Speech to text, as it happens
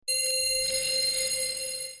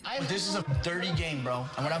But this is a dirty game, bro.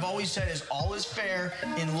 And what I've always said is all is fair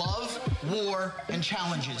in love, war, and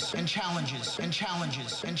challenges, and challenges, and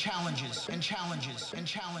challenges, and challenges, and challenges, and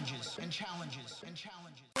challenges, and challenges, and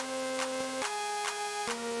challenges.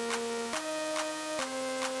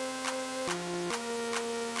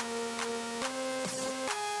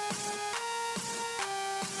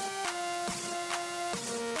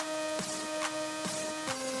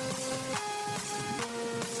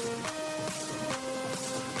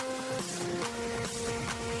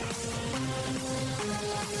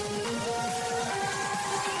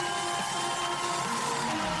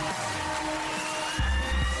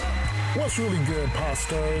 What's really good,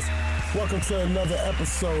 Posters? Welcome to another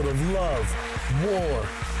episode of Love, War,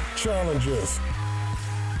 Challenges.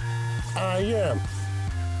 I am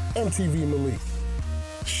MTV Malik.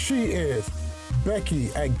 She is Becky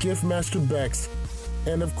at Giftmaster Bex.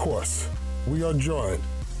 And of course, we are joined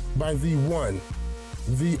by the one,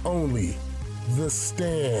 the only, the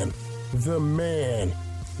Stan, the man,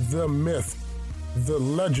 the myth, the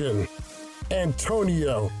legend,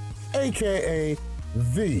 Antonio, aka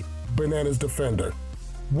the Bananas Defender.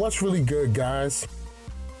 What's really good, guys?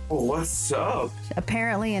 What's up?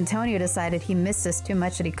 Apparently, Antonio decided he missed us too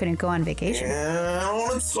much that he couldn't go on vacation. Yeah, I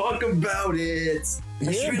want to talk about it.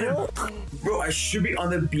 Bro, I should be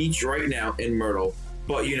on the beach right now in Myrtle,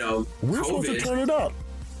 but you know, we're COVID, supposed to turn it up.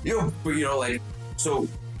 But you know, like, so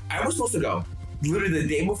I was supposed to go. Literally the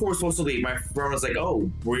day before we're supposed to leave, my friend was like, "Oh,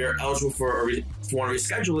 we're eligible for if you want to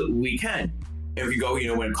reschedule it, we can. If we go, you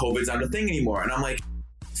know, when COVID's not a thing anymore." And I'm like,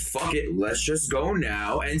 fuck it, let's just go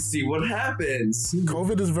now and see what happens.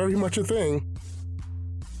 COVID is very much a thing.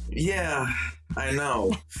 Yeah, I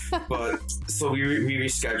know. But so we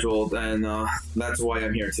rescheduled, and that's why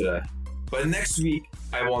I'm here today. But next week,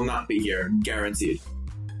 I will not be here, guaranteed.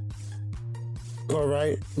 All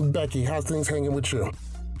right. Becky, how's things hanging with you?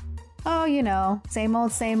 Oh, you know, same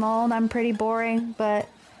old, same old. I'm pretty boring, but,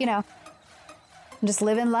 you know, I'm just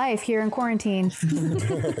living life here in quarantine.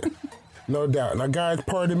 No doubt. Now, guys,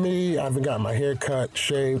 pardon me. I haven't got my hair cut,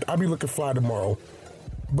 shaved. I'll be looking fly tomorrow,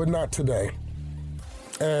 but not today.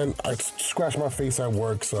 And I scratched my face at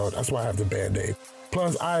work, so that's why I have the Band-Aid.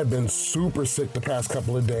 Plus, I have been super sick the past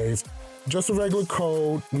couple of days. Just a regular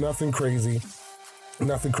cold, nothing crazy.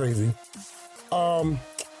 Nothing crazy.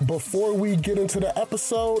 Before we get into the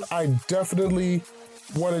episode, I definitely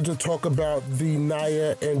wanted to talk about the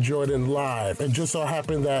Nia and Jordan live. It just so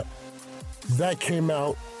happened that that came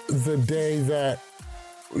out the day that,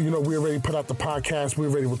 you know, we already put out the podcast, we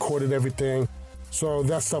already recorded everything. So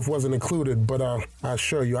that stuff wasn't included, but I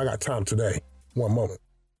assure you, I got time today. One moment.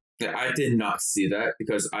 Yeah, I did not see that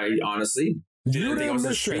because I honestly didn't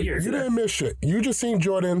miss shit. You didn't miss shit. You just seen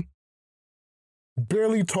Jordan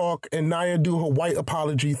barely talk and Nia do her white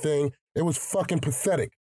apology thing. It was fucking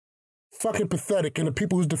pathetic. Fucking pathetic. And the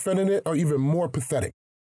people who's defending it are even more pathetic.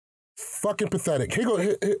 Fucking pathetic.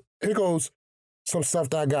 Here goes some stuff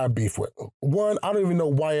that I got beef with. One, I don't even know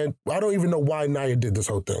why Nia did this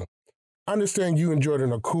whole thing. I understand you and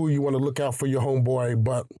Jordan are cool. You want to look out for your homeboy,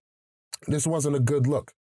 but this wasn't a good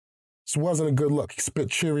look. This wasn't a good look. He spit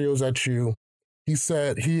Cheerios at you. He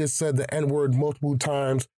has said the N-word multiple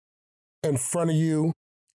times in front of you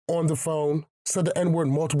on the phone. Said the N-word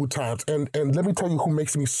multiple times. And let me tell you who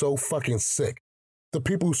makes me so fucking sick. The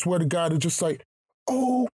people who swear to God are just like,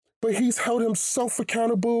 oh, but he's held himself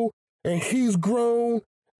accountable and he's grown.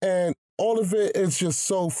 And all of it is just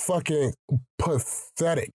so fucking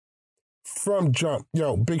pathetic. From jump.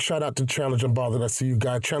 Yo, big shout out to Challenge Unbothered. I see you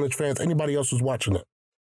guys. Challenge fans, anybody else who's watching it.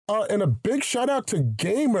 And a big shout out to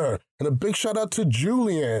Gamer. And a big shout out to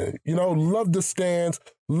Julian. You know, love the stands.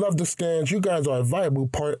 Love the stands. You guys are a viable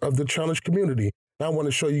part of the Challenge community. And I want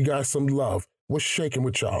to show you guys some love. What's shaking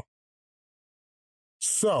with y'all?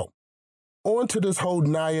 So, on to this whole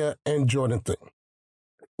Nia and Jordan thing.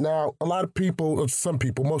 Now, a lot of people, some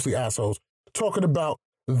people, mostly assholes, talking about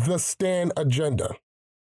the Stan agenda.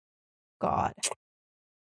 God.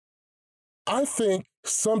 I think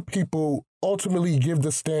some people ultimately give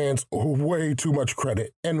the Stans way too much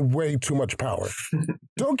credit and way too much power.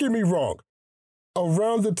 Don't get me wrong.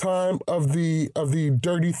 Around the time of the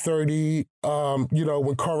Dirty 30, you know,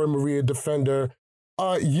 when Cara Maria Defender,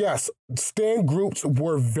 yes, Stan groups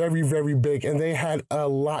were very, very big and they had a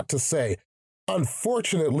lot to say.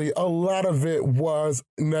 Unfortunately, a lot of it was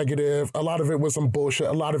negative. A lot of it was some bullshit.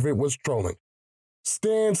 A lot of it was trolling.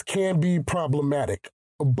 Stans can be problematic,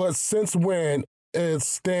 but since when it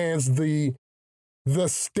stands the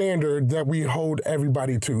standard that we hold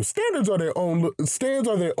everybody to? Stands are their own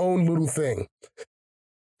little thing.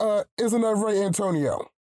 Isn't that right, Antonio?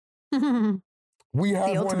 We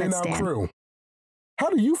have one in our crew. How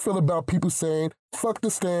do you feel about people saying, fuck the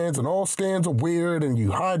stands and all stands are weird and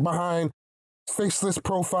you hide behind faceless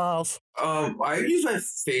profiles? I use my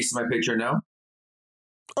face in my picture now.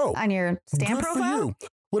 Oh, On your stand good profile? for you.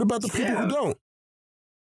 What about the people who don't?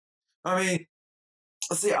 I mean,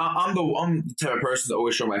 let's see. I'm the type of person that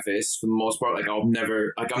always show my face for the most part. Like I'm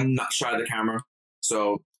not shy of the camera.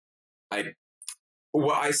 So,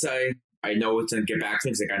 what I say, I know it's gonna get back to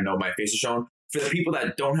me because I know my face is shown. For the people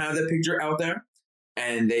that don't have that picture out there,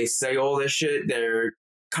 and they say all this shit, they're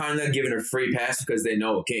kind of giving a free pass because they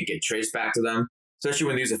know it can't get traced back to them. Especially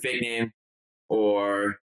when they use a fake name,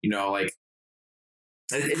 or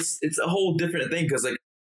it's a whole different thing because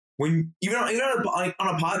when even on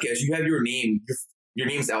a podcast, you have your name, your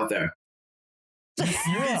name's out there. You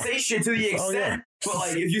can say shit to the extent,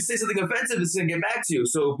 but if you say something offensive, it's gonna get back to you.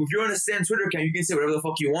 So if you're on a stand Twitter account, you can say whatever the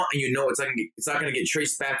fuck you want, and it's not gonna get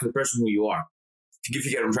traced back to the person who you are. If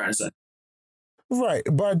you get what I'm trying to say. Right,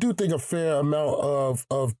 but I do think a fair amount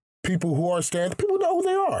of people who are stands, people know who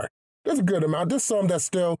they are. There's a good amount. There's some that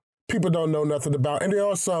still people don't know nothing about, and there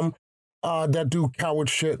are some that do coward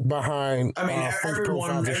shit behind. I mean,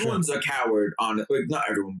 everyone's a coward on it. Not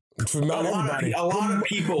everyone. So not everybody. A lot of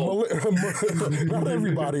people. Not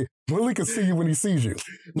everybody. Malik can see you when he sees you.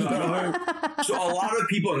 No. So a lot of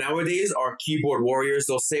people nowadays are keyboard warriors.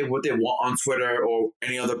 They'll say what they want on Twitter or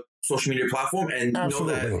any other social media platform, and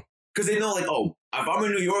Absolutely. know that because they know if I'm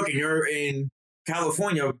in New York and you're in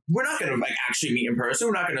California, we're not going to actually meet in person.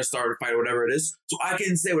 We're not going to start a fight or whatever it is. So I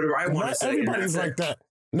can say whatever I want to say. Everybody's like that.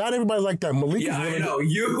 Not everybody's like that. Malik is I know.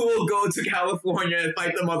 You will go to California and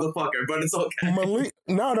fight the motherfucker, but it's okay. Malik,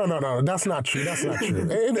 no. That's not true.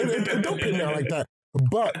 And don't pin me out like that.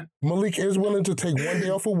 But Malik is willing to take one day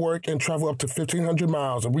off of work and travel up to 1,500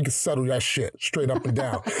 miles, and we can settle that shit straight up and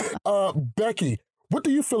down. Becky, what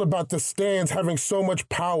do you feel about the stands having so much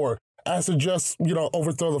power as to just,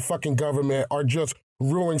 overthrow the fucking government or just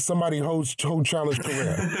ruin somebody's whole challenge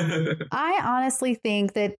career? I honestly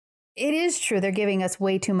think that it is true. They're giving us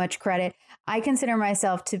way too much credit. I consider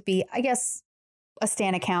myself to be, I guess, a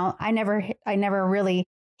stan account. I never really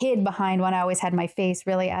hid behind one. I always had my face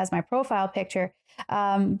really as my profile picture.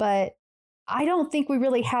 But I don't think we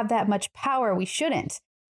really have that much power. We shouldn't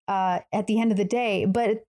at the end of the day.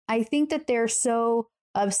 But I think that they're so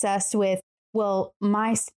obsessed with, well,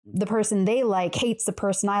 the person they like hates the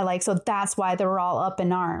person I like. So that's why they're all up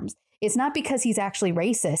in arms. It's not because he's actually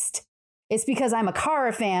racist. It's because I'm a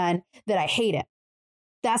Kara fan that I hate him.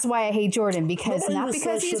 That's why I hate Jordan, because not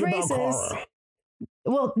because he's racist.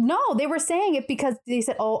 Well, no, they were saying it because they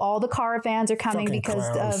said, "Oh, all the Kara fans are coming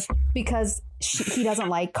because he doesn't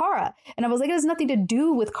like Kara." And I was like, it has nothing to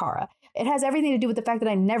do with Kara. It has everything to do with the fact that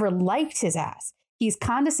I never liked his ass. He's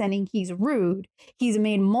condescending. He's rude. He's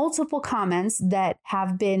made multiple comments that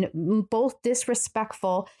have been both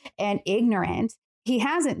disrespectful and ignorant. He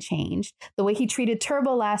hasn't changed. The way he treated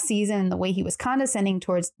Turbo last season, the way he was condescending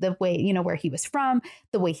towards the way, where he was from,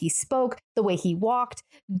 the way he spoke, the way he walked,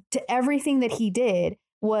 to everything that he did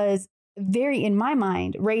was very, in my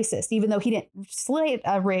mind, racist, even though he didn't slate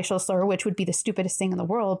a racial slur, which would be the stupidest thing in the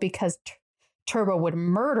world because Turbo would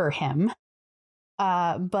murder him.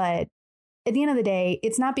 But at the end of the day,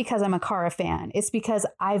 it's not because I'm a Kara fan. It's because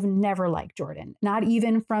I've never liked Jordan, not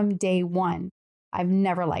even from day one. I've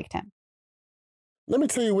never liked him. Let me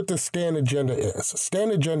tell you what the Stan agenda is.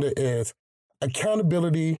 Stan agenda is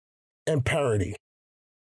accountability and parity.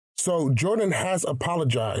 So Jordan has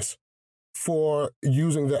apologized for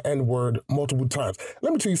using the N-word multiple times.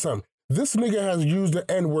 Let me tell you something. This nigga has used the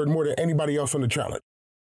N-word more than anybody else on the challenge.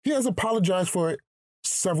 He has apologized for it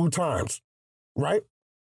several times, right?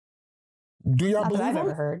 Do y'all believe I've him?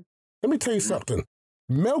 ever heard. Let me tell you something.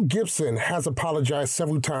 Mel Gibson has apologized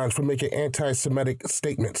several times for making anti-Semitic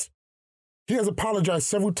statements. He has apologized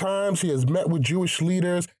several times. He has met with Jewish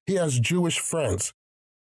leaders. He has Jewish friends.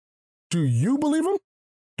 Do you believe him?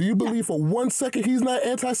 Do you believe for 1 second he's not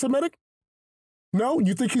anti-Semitic? No?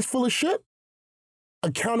 You think he's full of shit?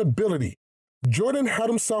 Accountability. Jordan held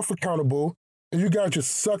himself accountable, and you guys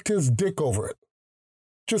just sucked his dick over it.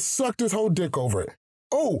 Just sucked his whole dick over it.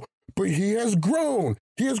 Oh, but he has grown.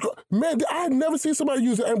 He has grown. Man, I had never seen somebody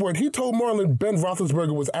use the N-word. He told Marlon Ben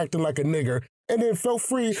Roethlisberger was acting like a nigger, and then felt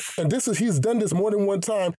free, and he's done this more than one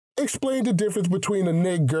time, explain the difference between a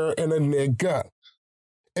nigger and a nigga.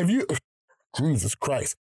 Jesus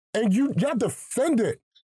Christ. And y'all defend it.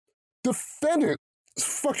 Defend it. It's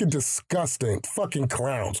fucking disgusting. Fucking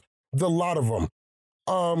clowns. The lot of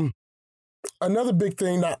them. Another big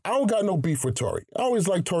thing, now, I don't got no beef with Tori. I always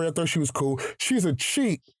liked Tori. I thought she was cool. She's a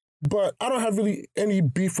cheat, but I don't have really any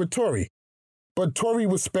beef with Tori. But Tori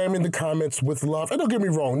was spamming the comments with love. And don't get me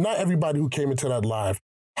wrong, not everybody who came into that live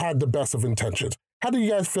had the best of intentions. How do you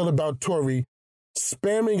guys feel about Tori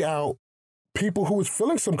spamming out people who was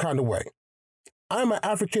feeling some kind of way? I'm an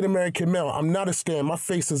African-American male. I'm not a stan. My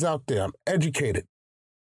face is out there. I'm educated.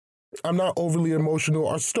 I'm not overly emotional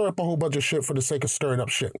or stir up a whole bunch of shit for the sake of stirring up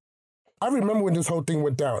shit. I remember when this whole thing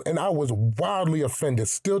went down, and I was wildly offended,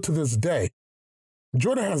 still to this day.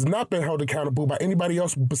 Jordan has not been held accountable by anybody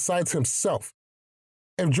else besides himself.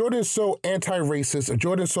 If Jordan is so anti-racist, if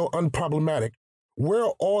Jordan is so unproblematic, where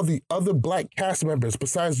are all the other black cast members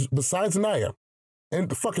besides Naya?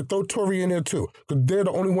 And fucking throw Tori in there too, because they're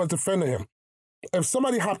the only ones defending him. If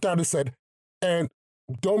somebody hopped out and said, and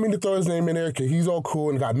don't mean to throw his name in there because he's all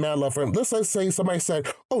cool and got mad love for him. Let's say somebody said,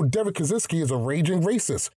 oh, Derek Kaczynski is a raging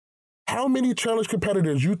racist. How many challenge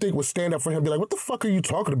competitors you think would stand up for him and be like, what the fuck are you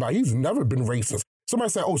talking about? He's never been racist. Somebody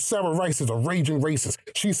said, oh, Sarah Rice is a raging racist.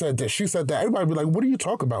 She said this, she said that. Everybody would be like, what are you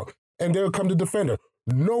talking about? And they'll come to defend her.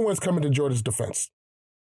 No one's coming to Jordan's defense.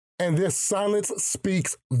 And their silence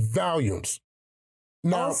speaks volumes.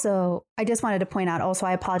 Now, also, I just wanted to point out, also,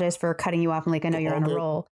 I apologize for cutting you off, Malik. I know you're on a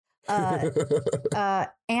roll.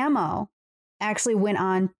 Ammo actually went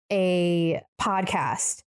on a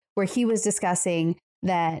podcast where he was discussing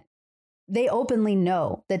that they openly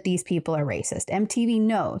know that these people are racist. MTV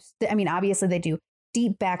knows. I mean, obviously they do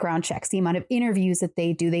deep background checks, the amount of interviews that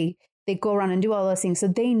they do. They go around and do all those things. So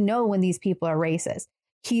they know when these people are racist.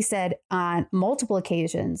 He said on multiple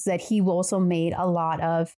occasions that he also made a lot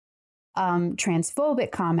of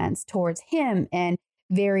transphobic comments towards him and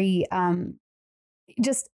very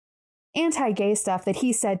just anti-gay stuff that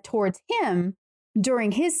he said towards him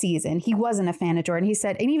during his season. He wasn't a fan of Jordan. He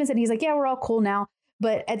said, and even said, he's like, yeah, we're all cool now.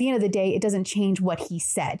 But at the end of the day, it doesn't change what he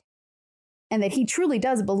said. And that he truly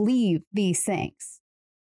does believe these things.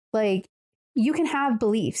 Like, you can have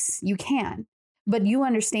beliefs, you can, but you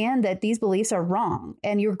understand that these beliefs are wrong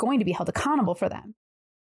and you're going to be held accountable for them.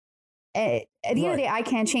 At the end of the day, I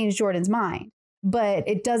can't change Jordan's mind, but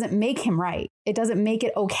it doesn't make him right. It doesn't make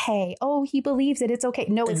it okay. Oh, he believes it. It's okay.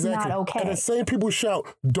 No, it's not okay. And the same people shout,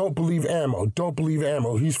 don't believe Ammo. Don't believe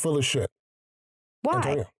Ammo. He's full of shit.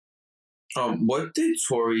 Why? What did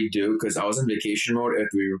Tori do? Because I was in vacation mode after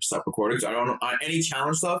we stopped recording. So I don't know. On any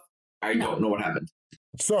challenge stuff, I don't know what happened.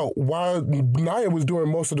 So while Naya was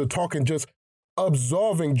doing most of the talking, just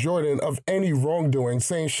absolving Jordan of any wrongdoing,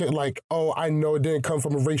 saying shit like, oh, I know it didn't come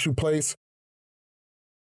from a racial place,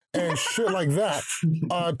 and shit like that,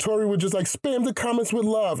 Tori would just like spam the comments with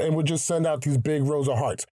love and would just send out these big rows of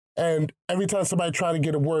hearts. And every time somebody tried to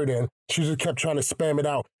get a word in, she just kept trying to spam it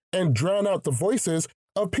out and drown out the voices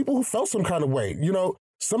of people who felt some kind of way. You know,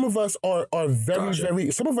 some of us are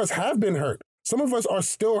very, some of us have been hurt. Some of us are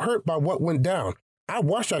still hurt by what went down. I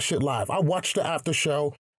watched that shit live. I watched the after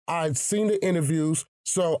show. I'd seen the interviews.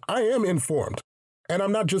 So I am informed. And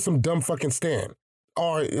I'm not just some dumb fucking stan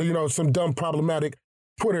or, you know, some dumb problematic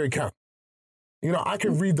Twitter account. You know, I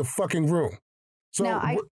can read the fucking room. So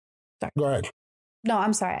go ahead. No,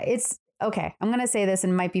 I'm sorry. It's okay. I'm going to say this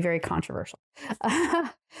and it might be very controversial.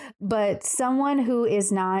 But someone who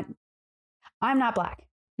is not, I'm not Black,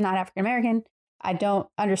 not African American. I don't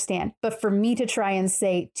understand. But for me to try and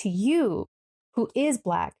say to you, who is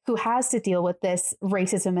Black, who has to deal with this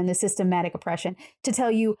racism and the systematic oppression, to tell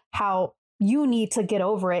you how you need to get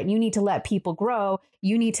over it. You need to let people grow.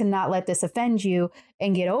 You need to not let this offend you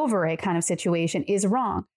and get over it kind of situation is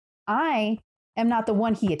wrong. I am not the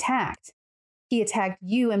one he attacked. He attacked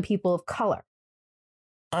you and people of color.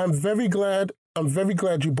 I'm very glad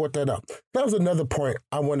you brought that up. That was another point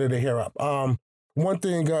I wanted to hear up. One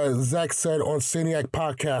thing Zach said on Saniac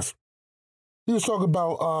podcast, he was talking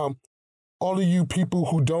about all of you people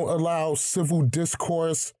who don't allow civil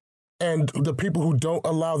discourse and the people who don't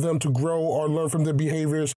allow them to grow or learn from their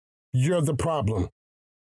behaviors, you're the problem.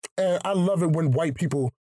 And I love it when white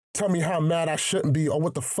people tell me how mad I shouldn't be or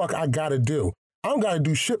what the fuck I gotta do. I don't gotta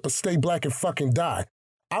do shit but stay Black and fucking die.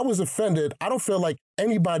 I was offended. I don't feel like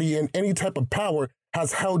anybody in any type of power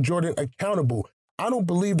has held Jordan accountable. I don't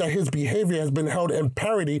believe that his behavior has been held in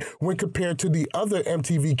parity when compared to the other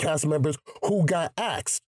MTV cast members who got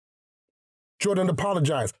axed. Jordan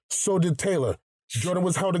apologized. So did Taylor. Jordan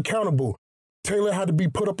was held accountable. Taylor had to be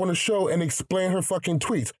put up on the show and explain her fucking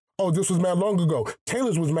tweets. Oh, this was mad long ago.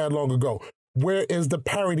 Taylor's was mad long ago. Where is the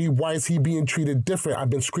parity? Why is he being treated different?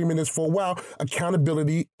 I've been screaming this for a while.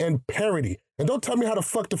 Accountability and parity. And don't tell me how the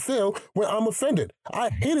fuck to feel when I'm offended. I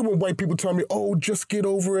hate it when white people tell me, oh, just get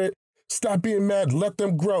over it. Stop being mad. Let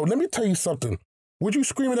them grow. Let me tell you something. Would you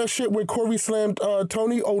scream at that shit when Corey slammed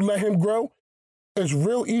Tony? Oh, let him grow? It's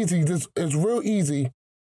real easy. It's real easy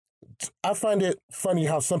I find it funny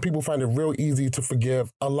how some people find it real easy to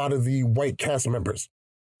forgive a lot of the white cast members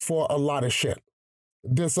for a lot of shit.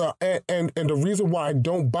 This and the reason why I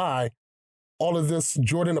don't buy all of this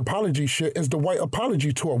Jordan apology shit is the white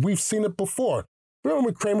apology tour. We've seen it before. Remember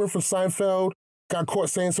when Kramer from Seinfeld got caught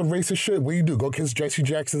saying some racist shit? What do you do? Go kiss Jesse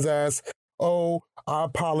Jackson's ass? Oh, I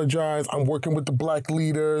apologize. I'm working with the black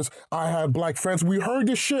leaders. I have black friends. We heard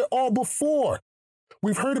this shit all before.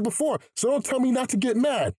 We've heard it before. So don't tell me not to get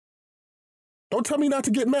mad. Don't tell me not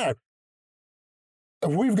to get mad.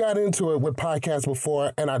 We've got into it with podcasts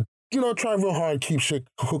before, and I, try real hard to keep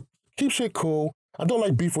shit cool. I don't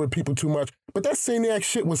like beefing with people too much, but that Saniac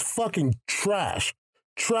shit was fucking trash.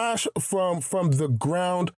 Trash from the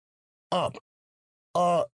ground up.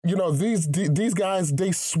 These guys,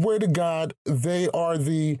 they swear to God they are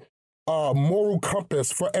the moral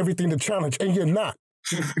compass for everything to challenge, and you're not.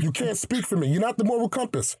 You can't speak for me. You're not the moral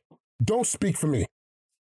compass. Don't speak for me.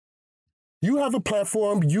 You have a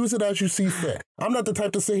platform, use it as you see fit. I'm not the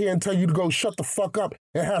type to sit here and tell you to go shut the fuck up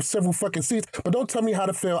and have several fucking seats, but don't tell me how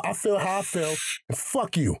to feel. I feel how I feel, and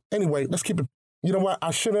fuck you. Anyway, let's keep it. You know what? I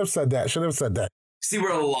shouldn't have said that. See, we're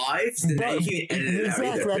alive. So now you can't edit it out.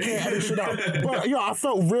 Exactly, I can't edit shit out. But I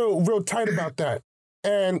felt real tight about that.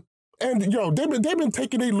 And they've been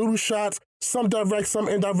taking their little shots, some direct, some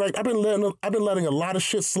indirect. I've been letting a lot of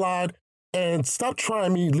shit slide. And stop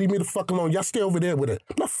trying me. Leave me the fuck alone. Y'all stay over there with it.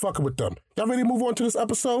 I'm not fucking with them. Y'all ready to move on to this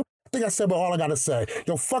episode? I think I said about all I gotta say.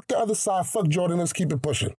 Yo, fuck the other side. Fuck Jordan. Let's keep it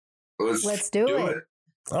pushing. Let's do it.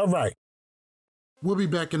 All right. We'll be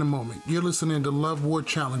back in a moment. You're listening to Love War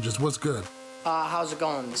Challenges. What's good? How's it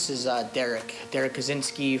going? This is Derek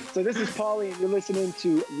Kaczynski. So this is Paulie, and you're listening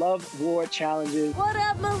to Love War Challenges. What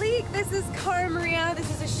up, Malik? This is Cara Maria. This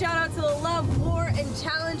is a shout out to the Love War and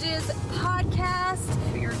Challenges podcast.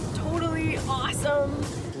 You're totally awesome.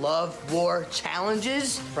 Love War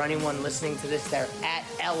Challenges. For anyone listening to this, they're at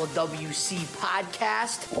LWC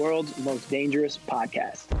Podcast. World's most dangerous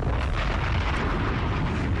podcast.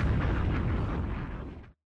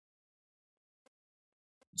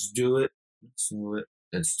 Let's do it.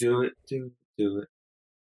 Let's do it. Do it.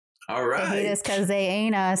 All right. They hate us because they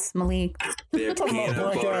ain't us, Malik. They're peanut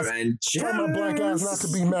butter and Tell my black ass not to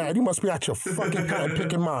be mad. You must be out your fucking cotton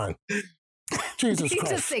picking mind. Jesus You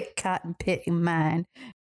Christ. just say cotton picking mind.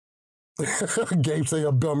 Gabe say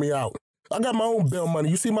he'll bail me out. I got my own bail money.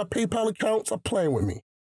 You see my PayPal account? Stop playing with me.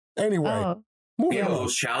 Anyway, moving Yeah, on.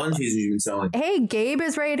 those challenges you've been selling. Hey, Gabe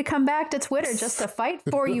is ready to come back to Twitter just to fight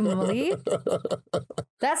for you, Malik.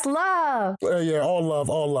 That's love. Yeah, all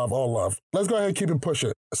love. Let's go ahead and keep it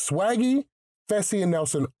pushing. Swaggy, Fessy, and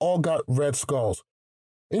Nelson all got red skulls.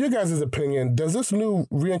 In your guys' opinion, does this new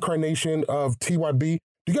reincarnation of TYB,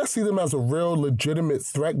 do you guys see them as a real legitimate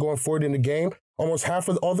threat going forward in the game? Almost half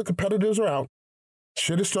of all the competitors are out.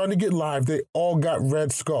 Shit is starting to get live. They all got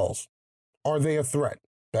red skulls. Are they a threat?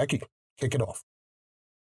 Becky, kick it off.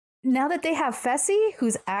 Now that they have Fessy,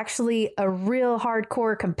 who's actually a real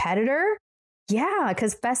hardcore competitor, yeah,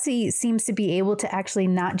 because Fessy seems to be able to actually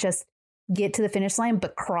not just get to the finish line,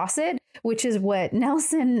 but cross it, which is what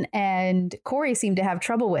Nelson and Corey seem to have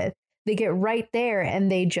trouble with. They get right there and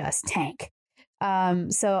they just tank.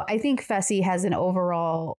 So I think Fessy has an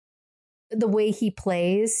overall, the way he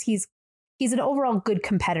plays, he's an overall good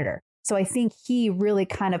competitor. So I think he really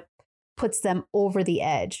kind of puts them over the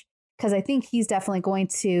edge, because I think he's definitely going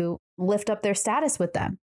to lift up their status with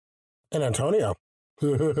them. And Antonio. I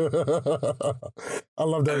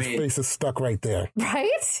love that his face is stuck right there.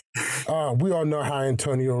 Right? We all know how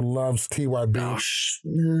Antonio loves TYB.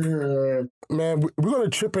 Man, we're going to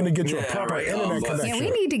chip in to get you a proper internet connection. Yeah, we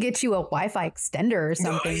need to get you a Wi-Fi extender or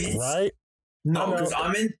something. Right? No, because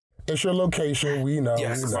I'm in. It's your location. We know.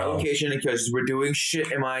 Yes, it's my location, because we're doing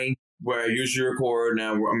shit in my where I usually record.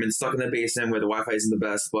 Now I'm stuck in the basement where the Wi-Fi isn't the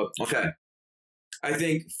best. But okay, I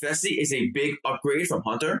think Fessy is a big upgrade from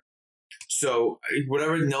Hunter. So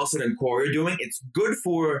whatever Nelson and Corey are doing, it's good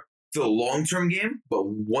for the long-term game. But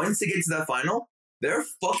once they get to that final, they're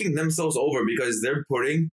fucking themselves over, because they're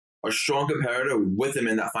putting a strong competitor with them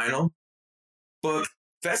in that final. But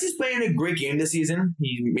Fessy's playing a great game this season.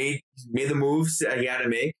 He made the moves that he had to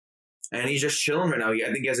make, and he's just chilling right now.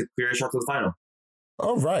 I think he has a clear shot to the final.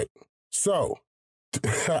 All right. So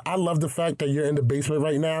I love the fact that you're in the basement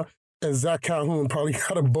right now. And Zach Calhoun probably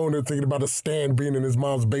got a boner thinking about a stand being in his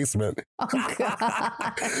mom's basement. Oh, God.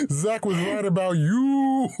 Zach was right about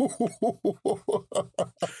you.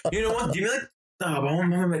 You know what? Give me I'm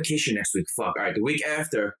on vacation next week. Fuck. All right, the week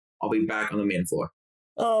after, I'll be back on the main floor.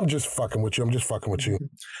 I'm just fucking with you. If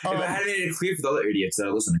I had made it clear for the other idiots that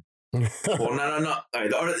are listening. Well, no. All right,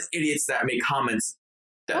 the other idiots that make comments.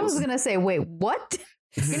 I was going to say, wait, what?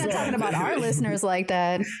 You're not talking about our listeners like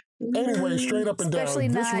that. Anyway, straight up and down. Especially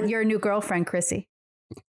not your new girlfriend, Chrissy.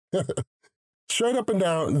 Straight up and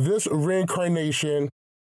down, this reincarnation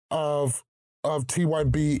of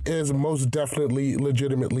TYB is most definitely,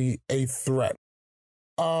 legitimately a threat.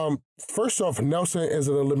 First off, Nelson is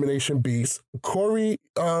an elimination beast. Corey,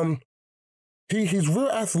 he's real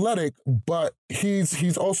athletic, but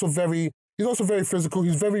he's also very physical.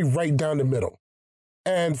 He's very right down the middle.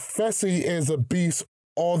 And Fessy is a beast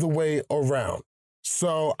all the way around.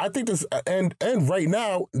 So I think this, and right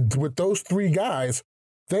now, with those three guys,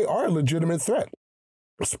 they are a legitimate threat,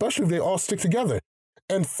 especially if they all stick together.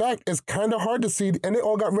 In fact, it's kind of hard to see, and they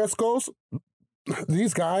all got red skulls.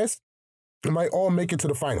 These guys might all make it to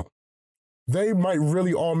the final. They might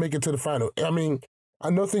really all make it to the final. I mean, I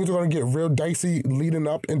know things are going to get real dicey leading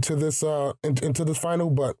up into this into this final,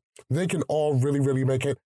 but they can all really, really make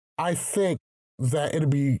it. I think that it'd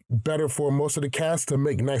be better for most of the cast to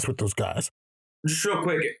make nice with those guys. Just real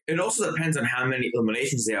quick, it also depends on how many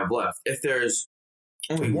eliminations they have left. If there's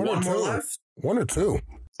only one more left, one or two.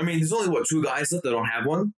 I mean, there's only two guys left that don't have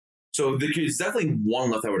one, so there's definitely one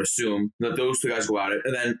left. I would assume that those two guys go at it,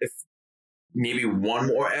 and then if maybe one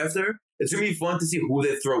more after, it's gonna be fun to see who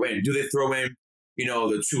they throw in. Do they throw in,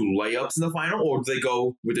 the two layups in the final, or do they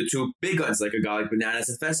go with the two big guns like a guy like Bananas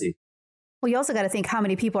and Fessy? Well, you also got to think how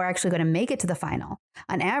many people are actually going to make it to the final.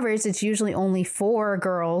 On average, it's usually only 4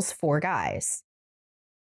 girls, 4 guys,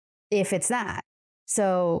 if it's that.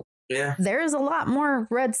 So yeah, there's a lot more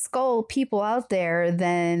Red Skull people out there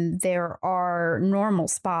than there are normal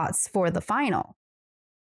spots for the final.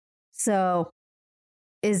 So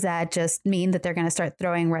does that just mean that they're going to start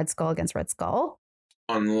throwing Red Skull against Red Skull?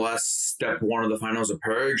 Unless step 1 of the finals a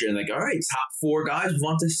purge and all right, top 4 guys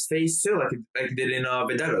want this phase 2 like they did in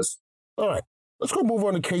Vendettas. All right, let's go move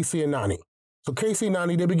on to Casey and Nany. So Casey and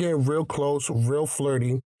Nany, they be getting real close, real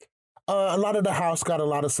flirty. A lot of the house got a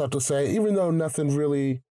lot of stuff to say, even though nothing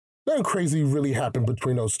crazy really happened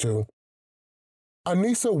between those two.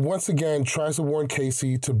 Aneesa once again tries to warn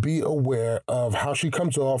Casey to be aware of how she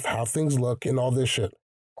comes off, how things look, and all this shit.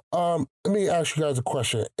 Let me ask you guys a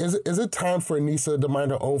question. Is it time for Aneesa to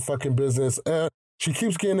mind her own fucking business? She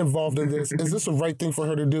keeps getting involved in this. Is this the right thing for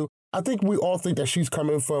her to do? I think we all think that she's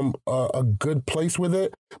coming from a good place with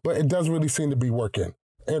it, but it doesn't really seem to be working.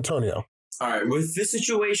 Antonio. All right, with this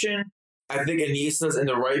situation, I think Aneesa's in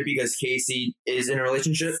the right because Casey is in a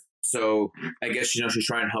relationship. So I guess, she's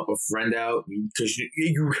trying to help a friend out because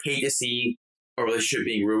you hate to see a relationship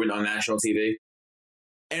being ruined on national TV.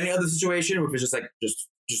 Any other situation, if it's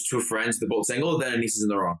just two friends, they're both single, then Aneesa's in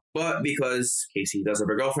the wrong. But because Casey does have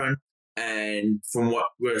a girlfriend, and from what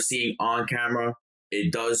we're seeing on camera,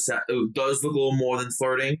 it does look a little more than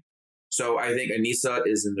flirting. So I think Aneesa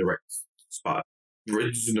is in the right spot.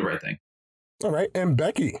 Is in the right thing. All right. And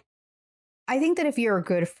Becky. I think that if you're a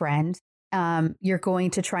good friend, you're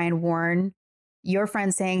going to try and warn your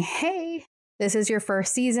friend saying, hey, this is your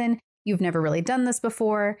first season. You've never really done this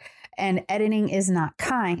before. And editing is not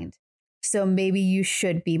kind. So maybe you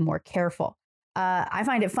should be more careful. I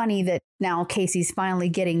find it funny that now Casey's finally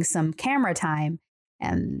getting some camera time.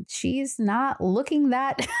 And she's not looking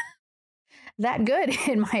that good,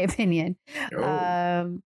 in my opinion.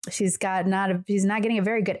 Oh. She's not getting a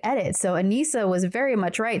very good edit. So Aneesa was very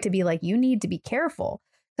much right to be like, you need to be careful.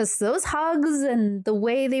 Because those hugs and the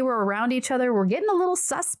way they were around each other were getting a little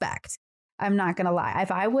suspect. I'm not going to lie. If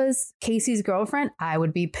I was Casey's girlfriend, I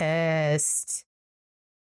would be pissed.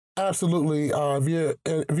 Absolutely. If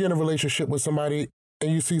you're in a relationship with somebody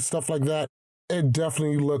and you see stuff like that, it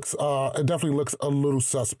definitely looks a little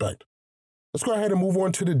suspect. Let's go ahead and move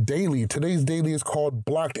on to the daily. Today's daily is called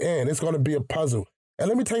Blocked In. It's going to be a puzzle. And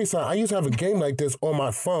let me tell you something. I used to have a game like this on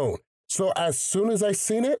my phone. So as soon as I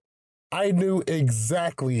seen it, I knew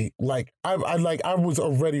exactly, I was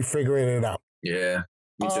already figuring it out. Yeah,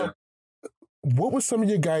 me too. What were some of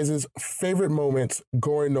your guys' favorite moments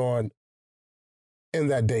going on in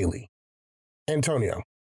that daily? Antonio.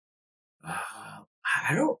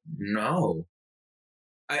 I don't know.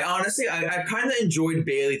 I kind of enjoyed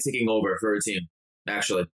Bailey taking over for her team,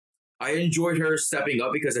 actually. I enjoyed her stepping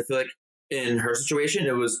up because I feel like in her situation,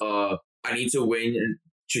 it was, I need to win and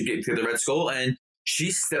to get the Red Skull, and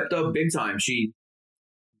she stepped up big time. She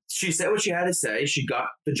said what she had to say. She got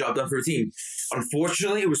the job done for her team.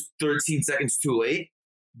 Unfortunately, it was 13 seconds too late,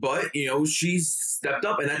 but, she stepped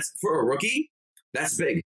up, and that's, for a rookie, that's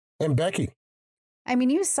big. And Becky. I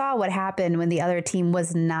mean, you saw what happened when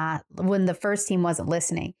when the first team wasn't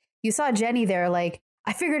listening. You saw Jenny there like,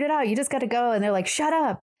 I figured it out. You just got to go. And they're like, shut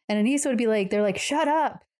up. And Aneesa would be like, they're like, shut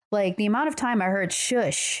up. Like the amount of time I heard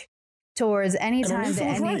shush towards any time that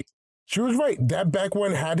any. Right. She was right. That back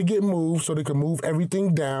one had to get moved so they could move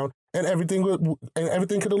everything down and everything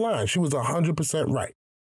could align. She was 100% right.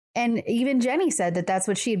 And even Jenny said that that's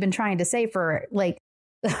what she had been trying to say for like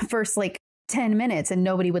the first 10 minutes and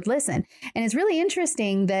nobody would listen. And it's really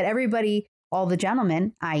interesting that everybody, all the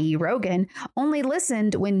gentlemen, i.e. Rogan, only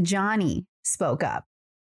listened when Johnny spoke up.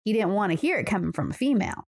 He didn't want to hear it coming from a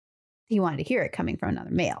female. He wanted to hear it coming from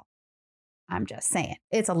another male. I'm just saying,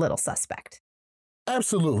 it's a little suspect.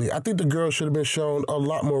 Absolutely. I think the girls should have been shown a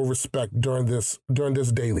lot more respect during this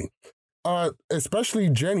daily. Especially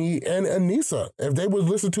Jenny and Anissa. If they were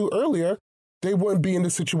listened to earlier, they wouldn't be in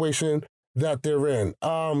the situation that they're in.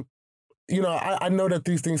 I know that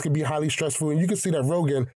these things can be highly stressful, and you can see that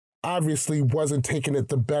Rogan obviously wasn't taking it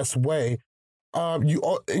the best way. And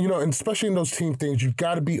especially in those team things, you've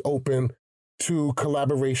got to be open to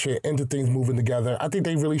collaboration and to things moving together. I think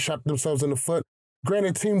they really shot themselves in the foot.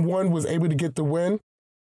 Granted, Team 1 was able to get the win.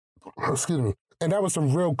 Excuse me. And that was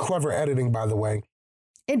some real clever editing, by the way.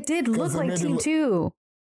 It did look like Team 2.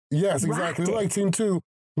 Yes, exactly. Like Team 2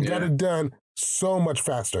 got it done so much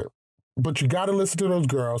faster. But you got to listen to those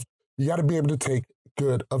girls. You got to be able to take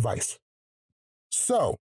good advice.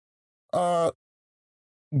 So, good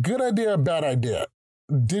idea or bad idea?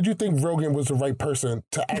 Did you think Rogan was the right person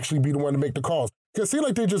to actually be the one to make the calls? Because it seemed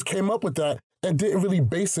like they just came up with that and didn't really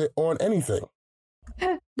base it on anything.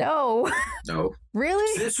 No.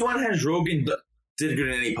 Really? This one has Rogan did good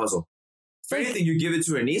in any puzzle. For anything, you give it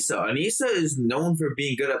to Anissa. Anissa is known for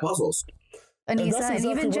being good at puzzles. Anissa and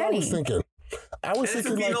even Jenny. I was thinking it's a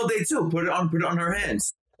female day too. Put it on her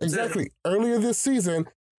hands. Exactly. Earlier this season,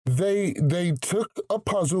 they took a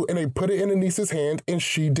puzzle and they put it in Anissa's hand, and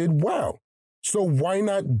she did well. So why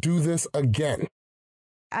not do this again?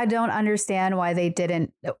 I don't understand why they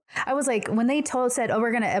didn't. I was like, when they said, "Oh,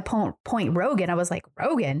 we're gonna appoint Rogan," I was like,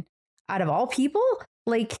 Rogan, out of all people,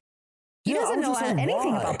 he doesn't know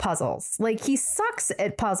anything about puzzles. He sucks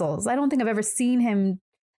at puzzles. I don't think I've ever seen him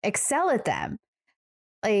excel at them.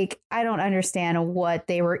 I don't understand what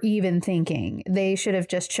they were even thinking. They should have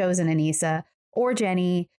just chosen Anissa or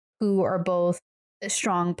Jenny, who are both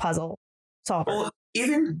strong puzzle solvers. Well,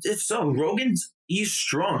 even if so, he's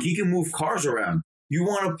strong. He can move cars around. You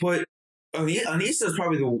want to put Anissa is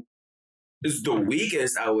probably the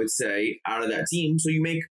weakest, I would say, out of that team. So you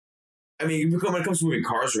make, when it comes to moving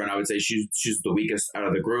cars around, I would say she's the weakest out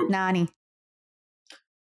of the group. Nany.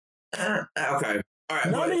 Okay. All right.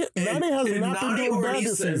 Nany has not been doing bad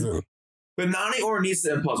this season. But Nany or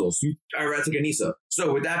Anissa in puzzles, I'd rather take Anissa.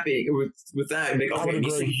 So with that being, with that,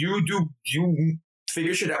 Anissa, you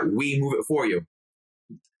figure shit out. We move it for you.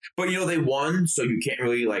 But they won, so you can't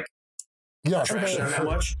really trash them that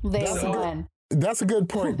much. They won. That's a good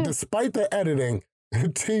point. Despite the editing,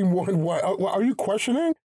 Team 1 won. Are you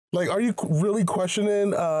questioning? Are you really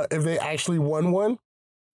questioning if they actually won one?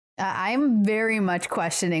 I'm very much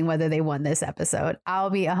questioning whether they won this episode. I'll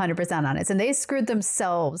be 100% honest. And they screwed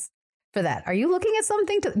themselves for that. Are you looking at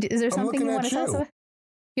something? Is there something you want to tell us?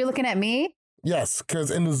 You're looking at me? Yes,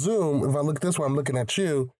 because in the Zoom, if I look this way, I'm looking at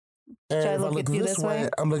you. And if I look this way,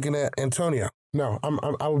 I'm looking at Antonia. No,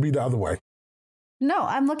 I would be the other way. No,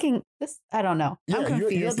 I'm looking this. I don't know. Yeah, I'm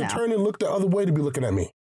confused you have to now. turn and look the other way to be looking at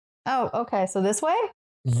me. Oh, okay. So this way?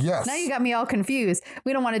 Yes. Now you got me all confused.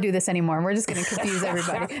 We don't want to do this anymore. We're just going to confuse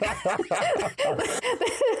everybody.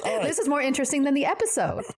 Right. This is more interesting than the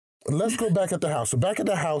episode. Let's go back at the house. So back at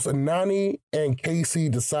the house, Nany and Casey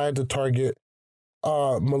decide to target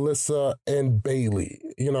Melissa and Bailey.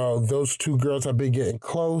 Those two girls have been getting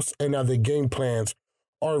close, and now their game plans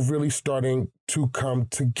are really starting to come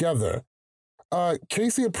together.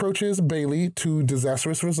 Casey approaches Bailey to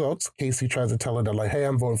disastrous results. Casey tries to tell her that, hey,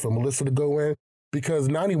 I'm voting for Melissa to go in because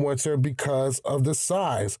Nany wants her because of the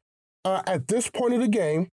size. At this point of the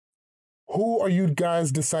game, who are you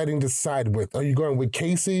guys deciding to side with? Are you going with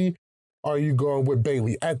Casey? Or are you going with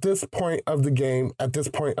Bailey? At this point of the game, at this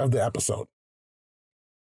point of the episode?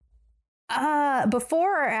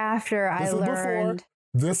 Before or after I learned.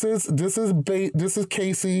 This is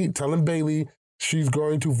Casey telling Bailey she's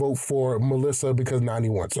going to vote for Melissa because Nany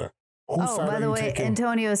wants her. By the way,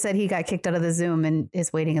 Antonio said he got kicked out of the Zoom and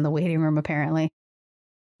is waiting in the waiting room apparently.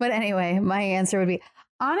 But anyway, my answer would be,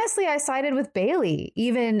 honestly, I sided with Bailey.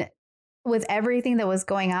 Even with everything that was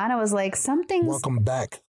going on, I was like, something's... Welcome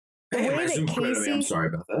back. Hey, my Zoom quit on me. I'm sorry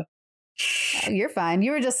about that. You're fine.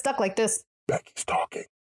 You were just stuck like this. Becky's talking.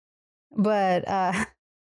 But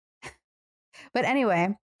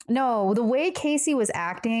anyway, no, the way Casey was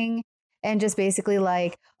acting and just basically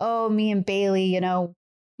me and Bailey,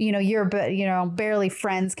 you're barely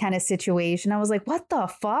friends kind of situation. I was like, what the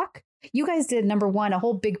fuck? You guys did number one, a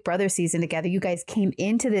whole Big Brother season together. You guys came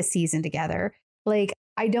into this season together. Like,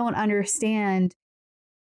 I don't understand.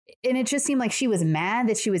 And it just seemed like she was mad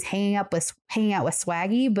that she was hanging out with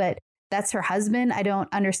Swaggy, but that's her husband. I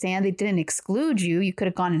don't understand. They didn't exclude you. You could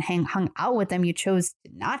have gone and hung out with them. You chose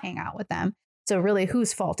to not hang out with them. So really,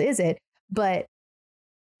 whose fault is it? But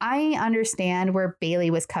I understand where Bailey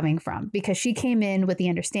was coming from, because she came in with the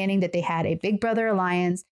understanding that they had a Big Brother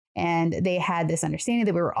alliance and they had this understanding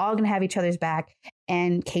that we were all going to have each other's back.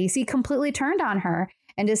 And Casey completely turned on her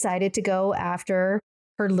and decided to go after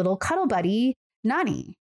her little cuddle buddy,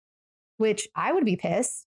 Nany, which I would be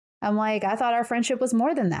pissed. I'm like, I thought our friendship was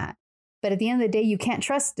more than that. But at the end of the day, you can't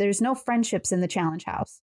trust. There's no friendships in the challenge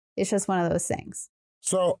house. It's just one of those things.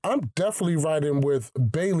 So I'm definitely riding with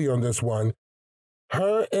Bailey on this one.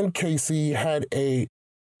 Her and Casey had a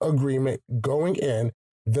agreement going in.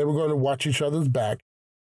 They were going to watch each other's back.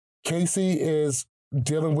 Casey is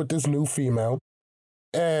dealing with this new female,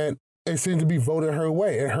 and it seems to be voted her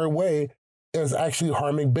way. And her way is actually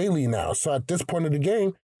harming Bailey now. So at this point of the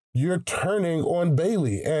game, you're turning on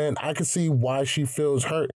Bailey. And I can see why she feels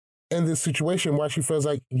hurt in this situation, why she feels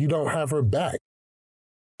like you don't have her back.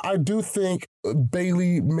 I do think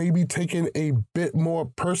Bailey may be taking a bit more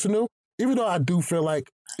personal, even though I do feel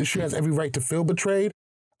like she has every right to feel betrayed.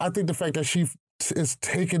 I think the fact that she is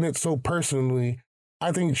taking it so personally,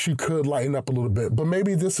 I think she could lighten up a little bit. But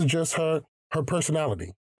maybe this is just her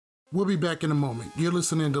personality. We'll be back in a moment. You're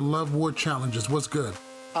listening to Love War Challenges. What's good?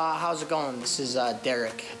 How's it going? This is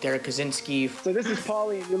Derek Kaczynski. So this is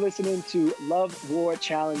Paulie, and you're listening to Love War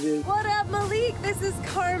Challenges. What up, Malik? This is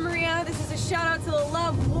Cara Maria. This is a shout out to the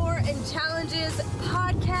Love, War, and Challenges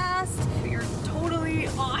podcast. You're totally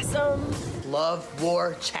awesome. Love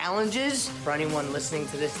War Challenges. For anyone listening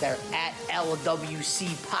to this, they're at LWC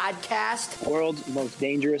Podcast. World's most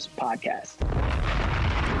dangerous podcast.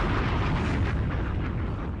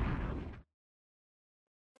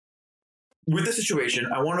 With the situation,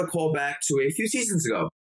 I want to call back to a few seasons ago.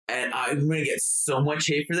 And I'm going to get so much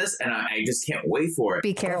hate for this, and I just can't wait for it.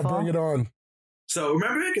 Be careful. Bring it on. So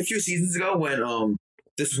remember like a few seasons ago when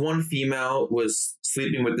this one female was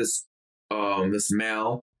sleeping with this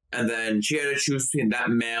male, and then she had to choose between that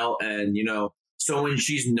male and, you know, someone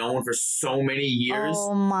she's known for so many years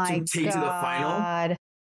to take to the final.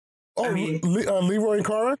 Oh, I mean, Leroy and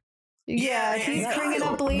Cara? Yeah, he's bringing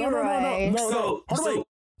up Leroy. No.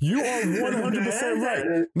 You are 100%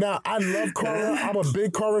 right. Now, I love Cara. I'm a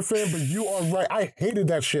big Cara fan, but you are right. I hated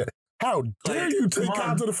that shit. How dare you take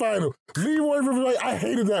Cara to the final? Leroy River, I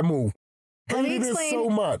hated that move. Let me hated explain. it so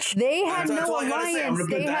much. They had no alliance.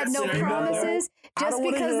 They had no promises. Just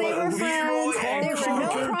because they were friends, there were no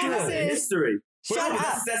promises. History. Shut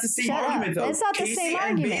up. That's the same argument, though. It's not the same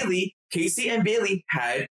argument. Casey and Bailey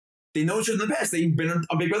they know each other in the past. They've been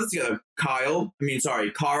on Big Brother together.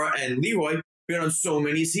 Cara and Leroy been on so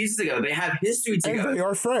many seasons together. They have history together. And they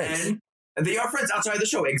are friends. And they are friends outside the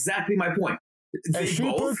show. Exactly my point. Casey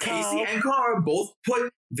and Cara both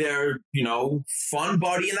put their, fun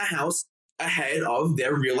buddy in the house ahead of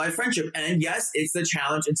their real life friendship. And yes, it's the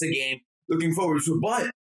challenge. It's a game looking forward to,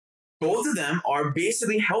 but both of them are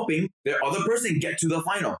basically helping their other person get to the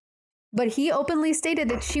final. But he openly stated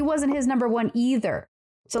that she wasn't his number one either.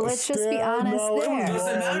 So let's just be honest there. It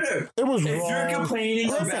doesn't matter. It was if wrong. You're complaining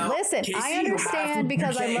about Listen, Casey, I understand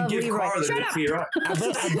because I love Leroy. Shut up.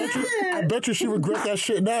 I bet you she regret that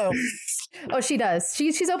shit now. Oh, she does.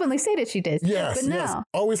 She's openly stated she did. Yes, but no.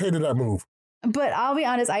 Always hated that move. But I'll be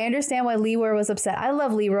honest, I understand why Leroy was upset. I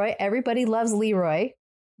love Leroy. Everybody loves Leroy.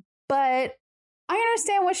 But I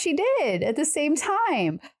understand what she did at the same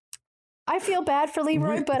time. I feel bad for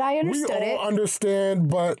Leroy, but I understood it. We all understand,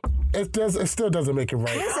 but it still doesn't make it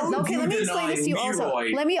right. Listen, okay, let me explain this to you also.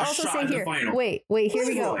 Let me also say here. Wait, here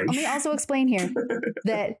we go. Let me also explain here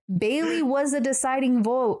that Bailey was the deciding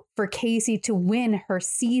vote for Casey to win her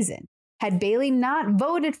season. Had Bailey not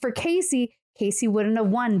voted for Casey, Casey wouldn't have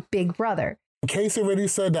won Big Brother. Casey already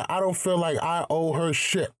said that I don't feel like I owe her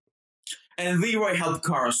shit. And Leroy helped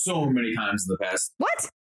Cara so many times in the past. What?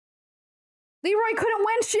 Leroy couldn't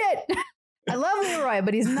win shit. I love Leroy,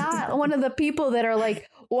 but he's not one of the people that are like,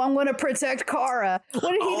 well, I'm going to protect Cara.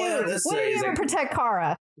 What did he do? What did he ever protect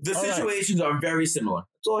Cara? The situations are very similar.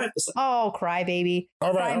 That's all I have to say. Oh, crybaby.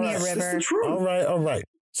 Cry me a river. All right.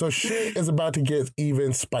 So shit is about to get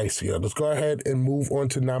even spicier. Let's go ahead and move on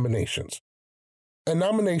to nominations. In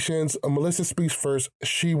nominations, Melissa speaks first.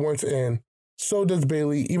 She wants in. So does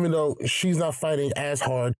Bailey, even though she's not fighting as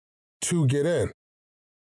hard to get in.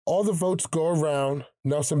 All the votes go around.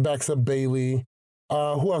 Nelson backs up Bailey.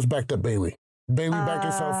 Who else backed up Bailey? Bailey backed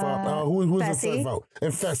herself up. Who's the third vote?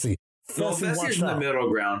 And Fessy. Well, Fessy Fessy's watched in the out. middle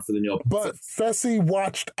ground for the Neil. But Fessy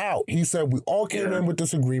watched out. He said we all came in with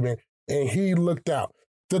this agreement, and he looked out.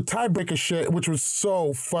 The tiebreaker shit, which was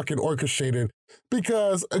so fucking orchestrated,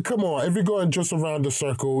 because come on, if you're going just around the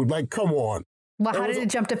circle, like come on. Well, how did it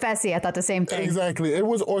jump to Fessy? I thought the same thing. Exactly, it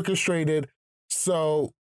was orchestrated,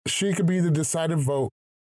 so she could be the decided vote,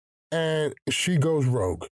 and she goes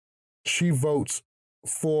rogue. She votes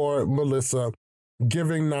for Melissa,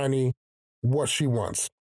 giving Nany what she wants.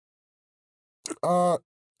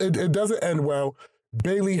 It doesn't end well.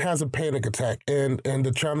 Bailey has a panic attack, and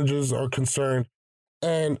the challengers are concerned,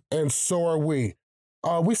 and so are we.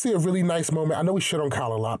 We see a really nice moment. I know we shit on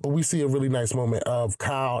Kyle a lot, but we see a really nice moment of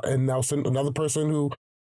Kyle and Nelson, another person who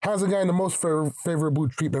hasn't gotten the most favorable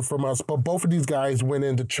treatment from us, but both of these guys went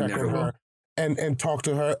in to check on her and talk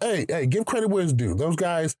to her. Hey, give credit where it's due. Those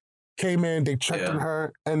guys came in, they checked on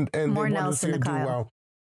her, and More they wanted to see her do well.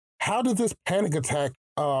 How did this panic attack,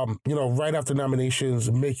 right after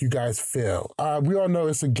nominations, make you guys feel? We all know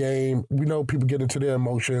it's a game. We know people get into their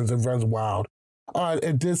emotions and runs wild.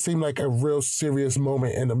 It did seem like a real serious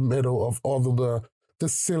moment in the middle of all of the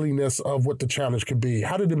silliness of what the challenge could be.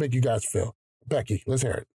 How did it make you guys feel? Becky, let's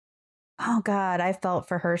hear it. Oh, God, I felt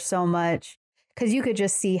for her so much because you could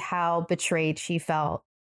just see how betrayed she felt.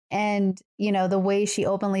 And, the way she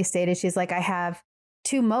openly stated, she's like, I have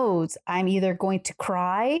two modes. I'm either going to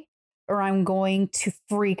cry or I'm going to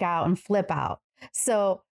freak out and flip out.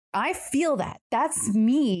 So I feel that. That's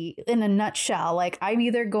me in a nutshell. Like, I'm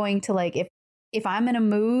either going to, like, if I'm in a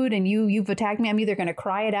mood and you've attacked me, I'm either going to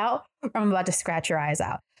cry it out or I'm about to scratch your eyes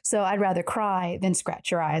out. So I'd rather cry than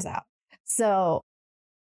scratch your eyes out. So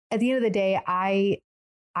at the end of the day,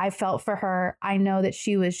 I felt for her. I know that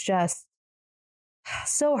she was just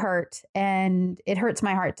so hurt, and it hurts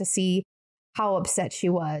my heart to see how upset she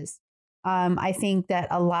was. I think that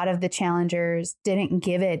a lot of the challengers didn't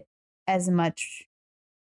give it as much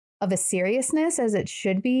of a seriousness as it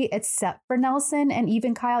should be, except for Nelson and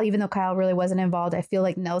even Kyle. Even though Kyle really wasn't involved, I feel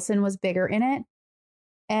like Nelson was bigger in it.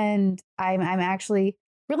 And I'm actually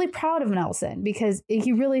really proud of Nelson because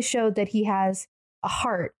he really showed that he has a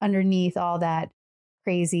heart underneath all that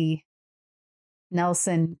crazy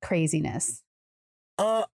Nelson craziness.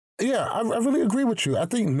 Yeah, I really agree with you. I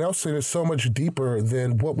think Nelson is so much deeper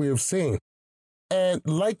than what we have seen. And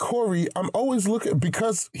like Corey, I'm always looking,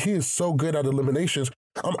 because he is so good at eliminations,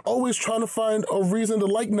 I'm always trying to find a reason to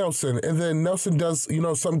like Nelson. And then Nelson does,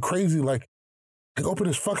 something crazy like open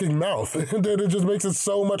his fucking mouth. And then it just makes it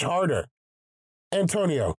so much harder.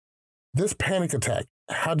 Antonio, this panic attack,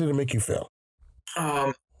 how did it make you feel?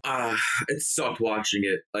 It sucked watching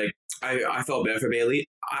it. Like, I felt bad for Bailey.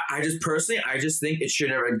 I just think it should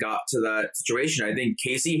never got to that situation. I think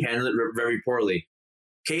Casey handled it very poorly.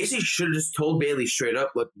 Casey should have just told Bailey straight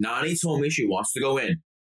up, look, Nany told me she wants to go in.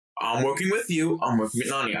 I'm working with you. I'm working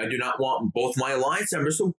with Nany. I do not want both my alliance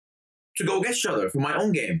members to go against each other for my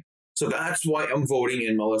own game. So that's why I'm voting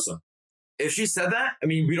in Melissa. If she said that, I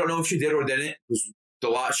mean, we don't know if she did or didn't, because a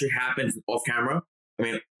lot should happen off camera. I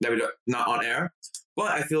mean, not on air.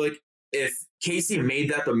 But I feel like if Casey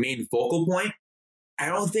made that the main focal point, I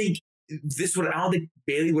don't think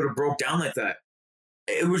Bailey would have broke down like that.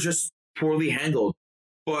 It was just poorly handled.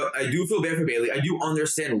 But I do feel bad for Bailey. I do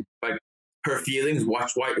understand like her feelings. Why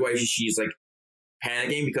she's like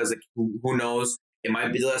panicking, because like who knows? It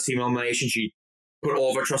might be the last female elimination. She put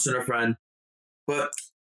all of her trust in her friend. But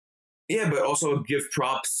yeah, but also give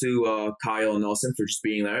props to Kyle and Nelson for just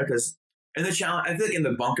being there, because in the challenge, I feel like in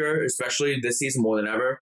the bunker, especially this season more than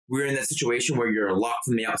ever, we're in that situation where you're locked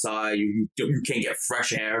from the outside. You can't get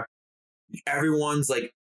fresh air. Everyone's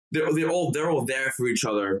like they're all there for each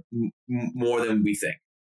other more than we think.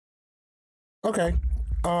 Okay.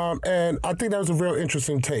 And I think that was a real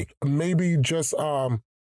interesting take. Maybe just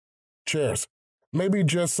cheers. Maybe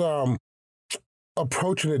just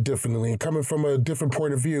approaching it differently, coming from a different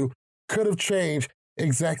point of view, could have changed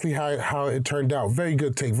exactly how it turned out. Very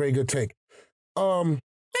good take. Very good take. Thank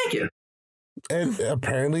you. And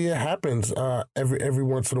apparently it happens every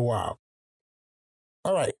once in a while.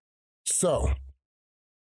 All right. So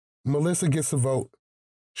Melissa gets a vote.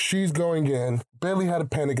 She's going in. Bailey had a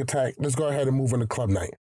panic attack. Let's go ahead and move on to club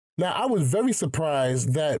night. Now, I was very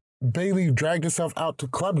surprised that Bailey dragged herself out to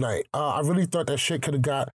club night. I really thought that shit could have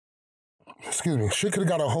got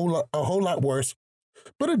a whole lot worse,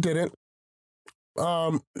 but it didn't.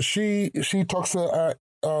 She talks to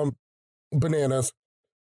Bananas,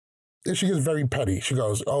 and she gets very petty. She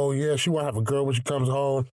goes, "Oh yeah, she won't have a girl when she comes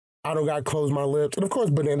home. I don't gotta close my lips." And of course,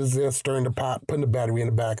 Bananas is there stirring the pot, putting the battery in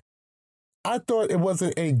the back. I thought it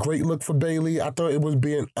wasn't a great look for Bailey. I thought it was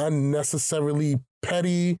being unnecessarily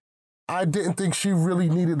petty. I didn't think she really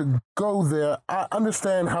needed to go there. I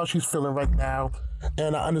understand how she's feeling right now,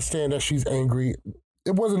 and I understand that she's angry.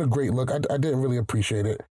 It wasn't a great look. I didn't really appreciate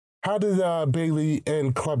it. How did Bayley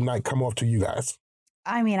and Club Night come off to you guys?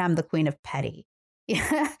 I mean, I'm the queen of petty.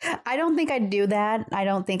 I don't think I'd do that. I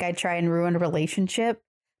don't think I'd try and ruin a relationship.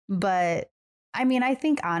 But I mean, I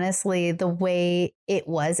think honestly, the way it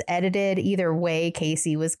was edited, either way,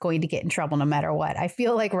 Casey was going to get in trouble no matter what. I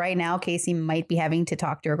feel like right now, Casey might be having to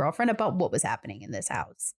talk to her girlfriend about what was happening in this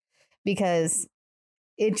house, because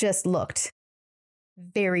it just looked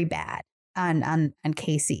very bad on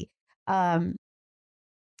Casey.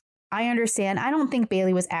 I understand. I don't think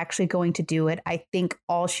Bayley was actually going to do it. I think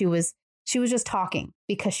she was just talking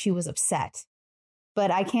because she was upset. But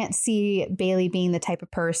I can't see Bayley being the type of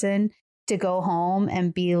person to go home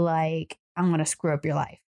and be like, I'm going to screw up your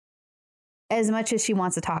life. As much as she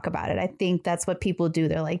wants to talk about it, I think that's what people do.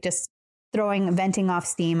 They're like just venting off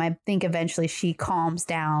steam. I think eventually she calms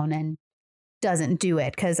down and doesn't do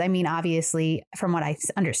it. Because, I mean, obviously, from what I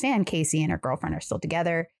understand, Casey and her girlfriend are still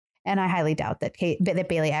together. And I highly doubt that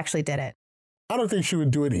Bayley actually did it. I don't think she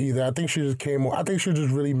would do it either. I think she just came on. I think she was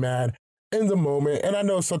just really mad in the moment. And I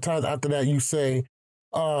know sometimes after that you say,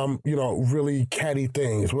 really catty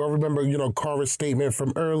things. We all remember, Cara's statement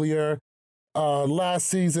from earlier last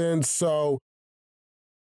season. So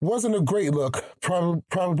wasn't a great look.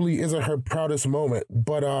 Probably isn't her proudest moment.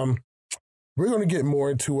 But we're going to get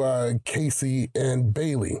more into Casey and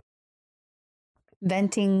Bayley.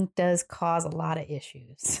 Venting does cause a lot of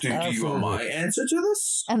issues. Do you want my answer to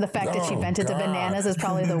this? And the fact that she vented to Bananas is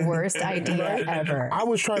probably the worst idea ever. I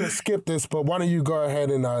was trying to skip this, but why don't you go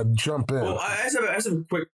ahead and jump in? Well, I have a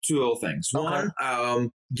quick two little things. Okay. One,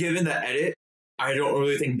 given the edit, I don't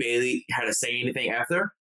really think Bayley had to say anything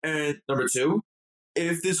after. And number two,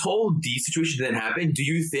 if this whole D situation didn't happen, do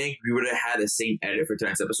you think we would have had the same edit for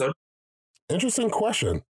tonight's episode? Interesting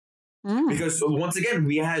question. Because once again,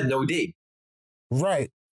 we had no D.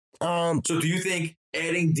 Right. So do you think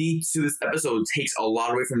adding D to this episode takes a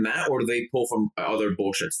lot away from that, or do they pull from other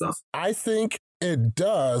bullshit stuff? I think it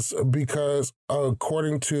does, because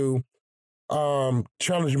according to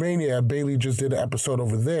Challenge Mania, Bayley just did an episode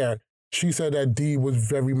over there. She said that D was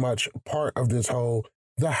very much part of this whole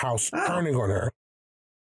the house turning on her.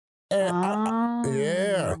 And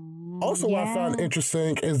yeah. Also, what I found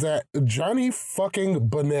interesting is that Johnny fucking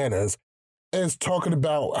Bananas is talking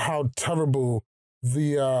about how terrible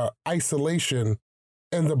the isolation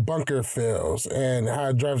in the bunker feels and how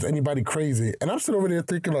it drives anybody crazy. And I'm sitting over there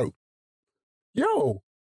thinking like, yo,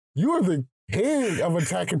 you are the king of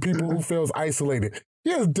attacking people who feels isolated.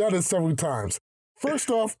 He has done it several times.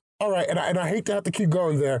 First off, all right, and I hate to have to keep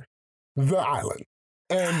going there, the island.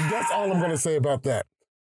 And that's all I'm going to say about that.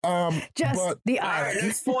 Just the island. At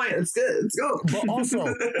this point, it's good. Let's go. But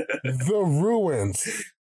also, the ruins.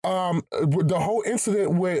 The whole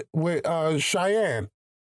incident with Cheyenne.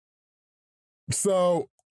 So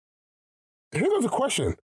here goes a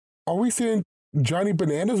question: are we seeing Johnny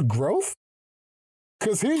Bananas' growth?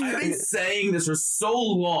 Because I've been saying this for so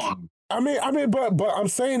long. I mean, but I'm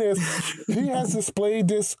saying is he has displayed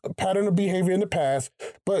this pattern of behavior in the past,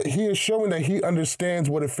 but he is showing that he understands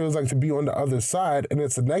what it feels like to be on the other side, and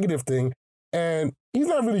it's a negative thing, and he's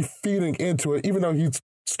not really feeding into it, even though he's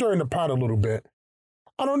stirring the pot a little bit.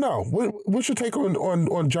 I don't know. What's your take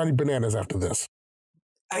on Johnny Bananas after this?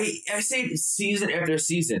 I say season after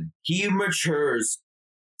season, he matures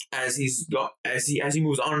as he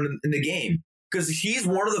moves on in the game, because he's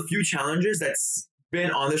one of the few challengers that's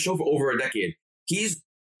been on the show for over a decade. He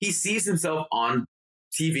sees himself on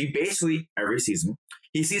TV basically every season.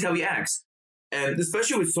 He sees how he acts, and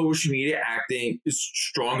especially with social media, acting is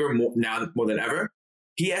stronger more than ever.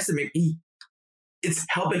 He has to it's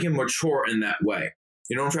helping him mature in that way.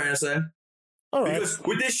 You know what I'm trying to say? All right. Because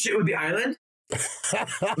with this shit with the island,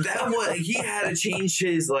 he had to change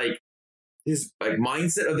his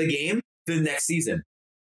mindset of the game the next season.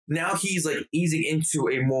 Now he's easing into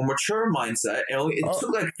a more mature mindset, and it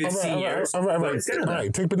took 15 years. All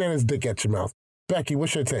right. Take Bananas' dick at your mouth. Becky,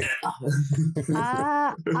 what's your take?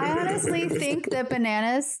 I honestly think that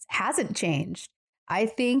Bananas hasn't changed. I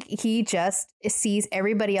think he just sees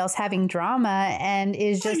everybody else having drama and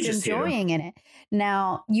is just enjoying in it.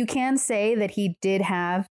 Now, you can say that he did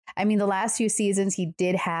have, the last few seasons, he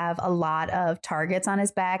did have a lot of targets on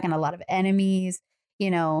his back and a lot of enemies,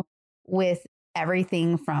 with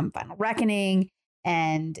everything from Final Reckoning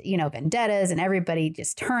and, vendettas and everybody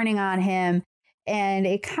just turning on him. And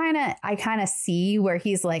I kind of see where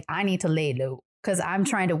he's like, I need to lay low because I'm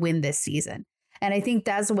trying to win this season. And I think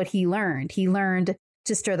that's what he learned. He learned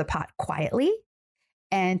to stir the pot quietly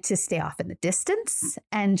and to stay off in the distance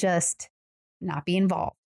and just not be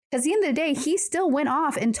involved. Because at the end of the day, he still went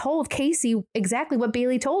off and told Casey exactly what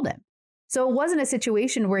Bailey told him. So it wasn't a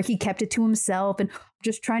situation where he kept it to himself and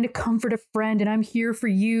just trying to comfort a friend and I'm here for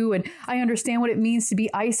you and I understand what it means to be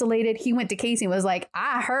isolated. He went to Casey and was like,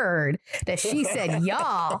 I heard that she said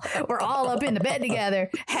y'all were all up in the bed together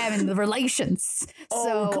having the relations.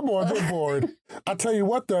 Oh, come on, they're bored. I tell you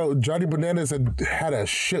what, though, Johnny Bananas had a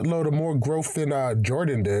shitload of more growth than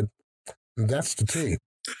Jordan did. That's the tea.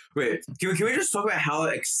 Wait, can we just talk about how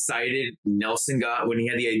excited Nelson got when he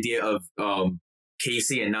had the idea of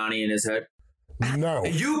Casey and Nany in his head? No.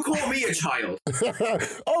 You call me a child.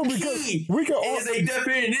 Oh, because he we can all... is a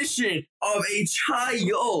definition of a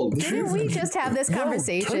child. Didn't we just have this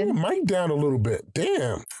conversation? Turn your mic down a little bit.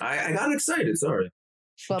 Damn. I got excited. Sorry.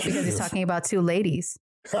 Well, because he's talking about two ladies.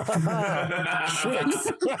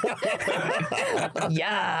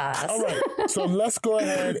 Yes. All right. So let's go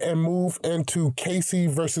ahead and move into Casey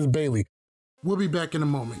versus Bailey. We'll be back in a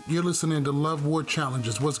moment. You're listening to Love War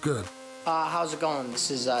Challenges. What's good? How's it going?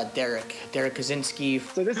 This is Derek Kaczynski.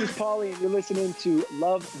 So this is Paulie, and you're listening to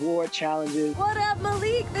Love War Challenges. What up,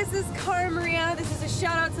 Malik? This is Cara Maria. This is a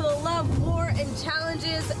shout out to the Love, War, and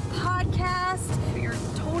Challenges podcast. You're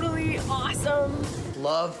totally awesome.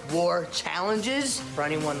 Love War Challenges. For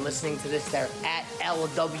anyone listening to this, they're at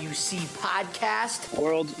LWC Podcast.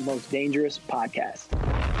 World's most dangerous podcast.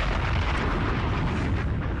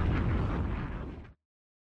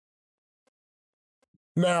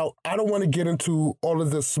 Now, I don't want to get into all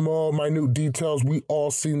of the small, minute details. We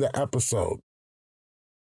all seen the episode.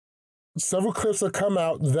 Several clips have come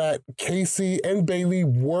out that Casey and Bailey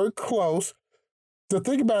were close. The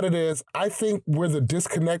thing about it is, I think where the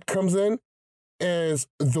disconnect comes in is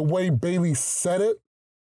the way Bailey said it.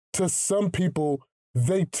 To some people,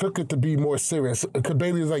 they took it to be more serious. Because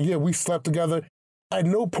Bailey was like, yeah, we slept together. At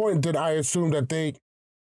no point did I assume that they...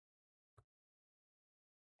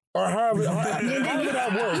 Or however that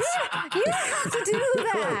works. You don't have to do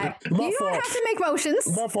that. My You fault. don't have to make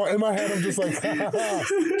motions. My fault. In my head, I'm just like,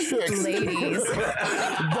 chicks. Ladies.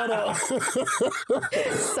 But,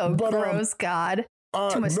 So gross, God.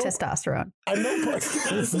 Too much testosterone. At no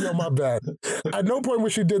point, yo, my bad. At no point when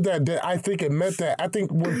she did that, I think it meant that. I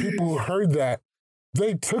think when people heard that,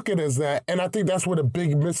 they took it as that. And I think that's where the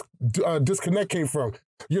big disconnect came from.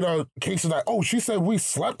 You know, Casey's like, oh, she said we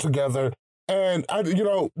slept together. And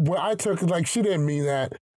what I took, like, she didn't mean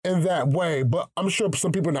that in that way, but I'm sure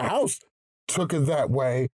some people in the house took it that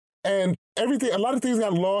way. And a lot of things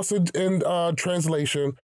got lost in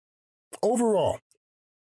translation. Overall,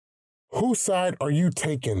 whose side are you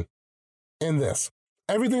taking in this?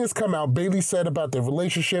 Everything has come out. Bailey said about their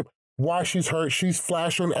relationship, why she's hurt. She's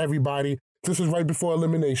flashed on everybody. This is right before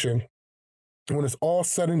elimination. When it's all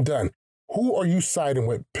said and done, who are you siding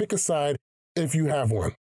with? Pick a side if you have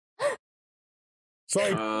one.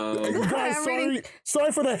 Sorry, guys,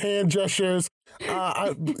 sorry for the hand gestures.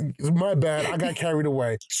 My bad. I got carried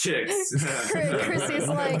away. Chicks. Chrissy's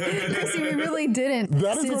like, Chrissy, we really didn't.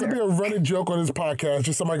 That is going to be a running joke on this podcast.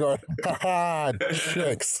 Just somebody going, ha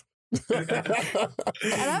chicks. And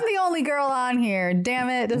I'm the only girl on here. Damn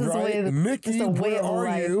it. This is right? Nikki, where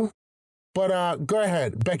are you? But go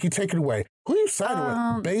ahead. Becky, take it away. Who are you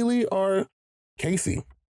siding with? Bailey or Casey?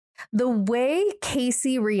 The way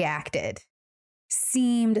Casey reacted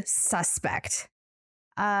seemed suspect.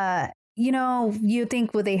 You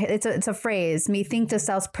think it's a phrase, me think the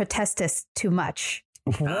South protestus too much.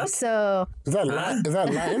 What? So is that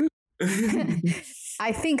Latin?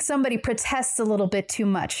 I think somebody protests a little bit too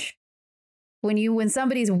much. When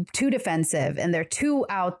somebody's too defensive and they're too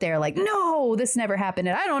out there like, no, this never happened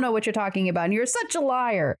and I don't know what you're talking about and you're such a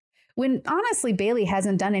liar. When honestly, Bailey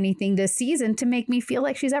hasn't done anything this season to make me feel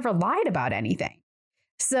like she's ever lied about anything.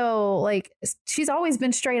 So, like, she's always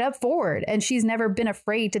been straight up forward and she's never been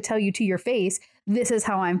afraid to tell you to your face, this is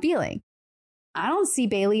how I'm feeling. I don't see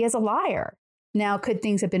Bailey as a liar. Now, could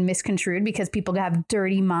things have been misconstrued because people have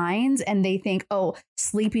dirty minds and they think, oh,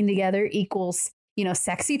 sleeping together equals,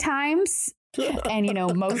 sexy times and,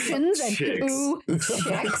 motions and ooh,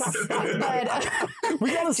 chicks. But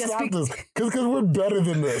we got to stop this because we're better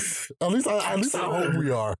than this. At least I hope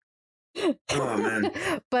we are. Oh, man.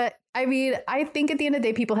 But I mean, I think at the end of the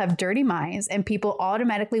day, people have dirty minds and people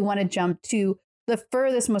automatically want to jump to the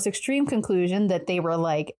furthest, most extreme conclusion that they were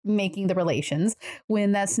like making the relations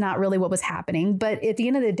when that's not really what was happening. But at the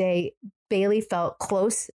end of the day, Bailey felt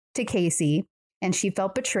close to Casey and she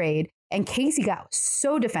felt betrayed. And Casey got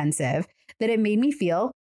so defensive that it made me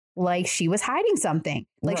feel like she was hiding something.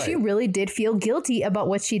 Like she really did feel guilty about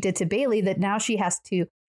what she did to Bailey, that now she has to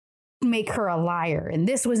make her a liar and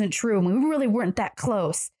this wasn't true and we really weren't that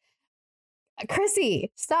close.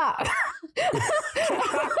 Chrissy, stop.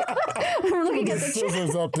 I'm looking at the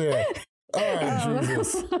scissors up there. Oh,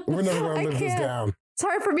 Jesus. We're never going to live this down. It's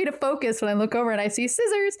hard for me to focus when I look over and I see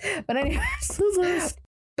scissors. But anyway, scissors.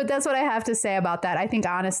 But that's what I have to say about that. I think,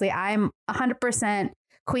 honestly, I'm 100%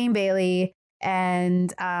 Queen Bayley.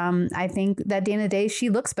 And I think that at the end of the day, she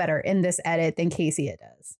looks better in this edit than Casey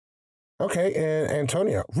does. Okay. And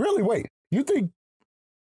Antonio, really? Wait, you think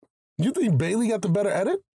Bayley got the better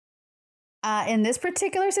edit? In this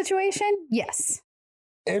particular situation, yes.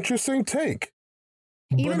 Interesting take.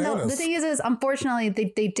 Even though the thing is unfortunately,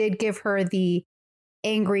 they did give her the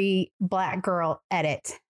angry black girl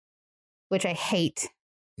edit, which I hate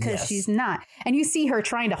because she's not. And you see her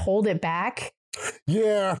trying to hold it back.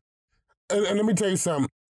 Yeah. And let me tell you something.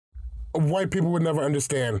 White people would never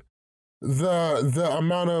understand the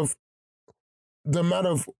amount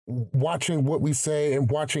of watching what we say and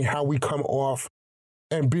watching how we come off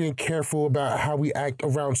and being careful about how we act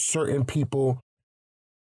around certain people.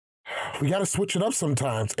 We got to switch it up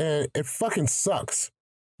sometimes, and it fucking sucks.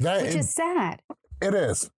 Which is sad. It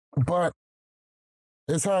is, but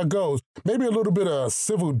it's how it goes. Maybe a little bit of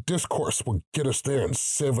civil discourse will get us there and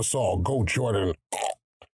save us all. Go, Jordan.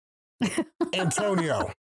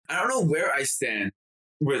 Antonio. I don't know where I stand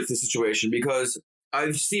with the situation because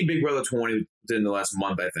I've seen Big Brother 20 within the last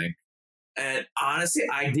month, I think. And honestly,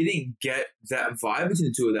 I didn't get that vibe between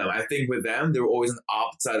the two of them. I think with them, they were always on the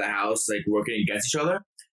opposite side of the house, like working against each other.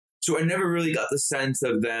 So I never really got the sense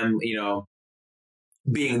of them,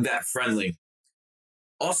 being that friendly.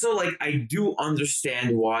 Also, I do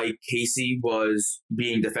understand why Casey was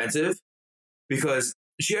being defensive because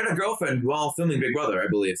she had a girlfriend while filming Big Brother, I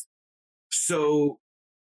believe. So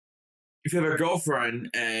if you have a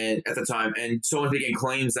girlfriend at the time and someone's making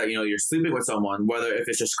claims that, you're sleeping with someone, whether if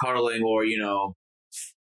it's just cuddling or,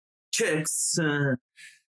 chicks.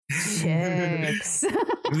 Chicks.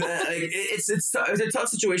 It's a tough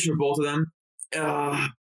situation for both of them.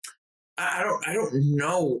 I don't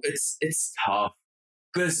know. It's tough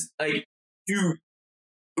because no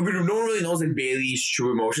one really knows Bayley's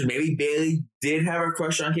true emotions. Maybe Bayley did have a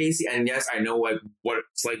crush on Casey, and yes, I know what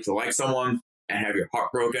it's like to like someone and have your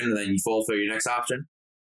heart broken, and then you fall for your next option.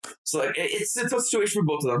 So it's a tough situation for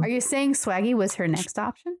both of them. Are you saying Swaggy was her next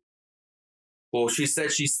option? Well, she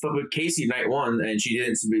said she slept with Casey night one, and she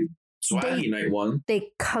didn't sleep with Swaggy night one.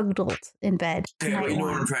 They cuddled in bed. Yeah, but you know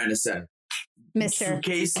what I'm trying to say. Mister,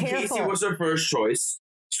 Casey was her first choice.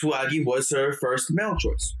 Swaggy was her first male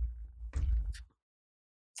choice.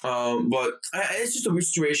 But it's just a weird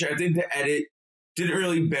situation. I think the edit didn't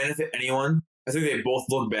really benefit anyone. I think they both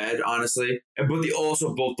look bad, honestly. But they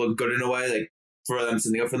also both look good in a way, for them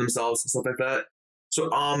standing up for themselves and stuff like that. So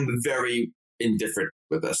I'm very indifferent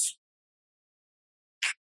with this.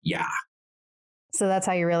 Yeah. So that's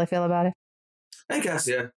how you really feel about it? I guess,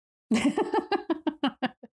 yeah.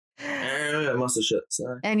 I must have shit.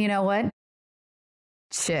 Sorry. And you know what?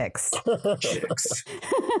 Chicks. Chicks.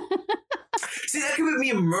 See, that could be me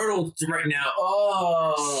in Myrtle right now.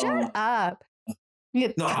 Oh. Shut up. You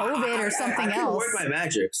get COVID or something else. I can work my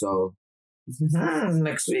magic, so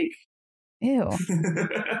next week. Ew.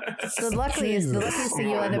 The luckiest thing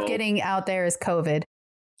you'll end up getting out there is COVID.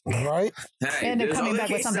 Right? Hey, end up coming back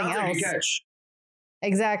with something else.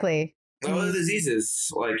 Exactly. Other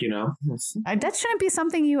diseases, that shouldn't be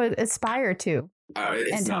something you aspire to,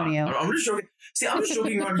 Antonio. Not. I'm just joking. See, I'm just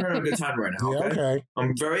joking around having a good time right now. Okay? Okay.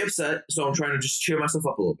 I'm very upset, so I'm trying to just cheer myself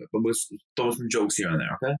up a little bit, but we'll throw some jokes here and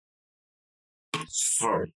there, okay?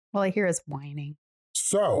 Sorry. All I hear is whining.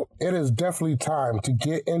 So, it is definitely time to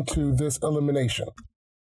get into this elimination.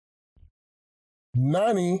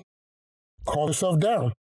 Nany calls herself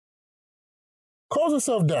down.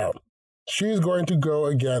 She's going to go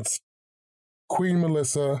against Queen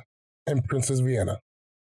Melissa and Princess Vienna.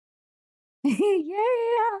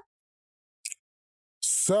 Yeah.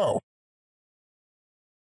 So,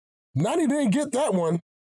 Nany didn't get that one.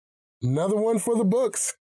 Another one for the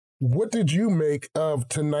books. What did you make of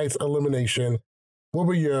tonight's elimination? What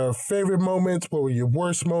were your favorite moments? What were your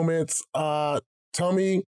worst moments? Tell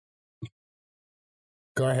me.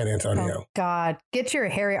 Go ahead, Antonio. Oh, God. Get your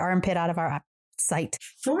hairy armpit out of our sight.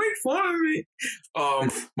 Don't make fun of me.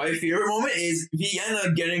 My favorite moment is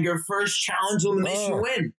Vienna getting her first challenge elimination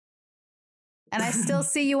win. And I still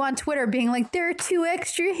see you on Twitter being like, there are 2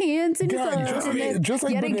 extra hands in God, just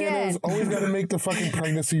like bananas, always got to make the fucking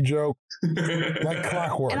pregnancy joke like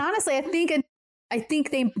clockwork. And honestly, I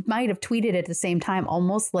think they might have tweeted it at the same time,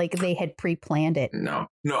 almost like they had pre-planned it. No,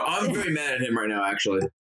 I'm very mad at him right now, actually.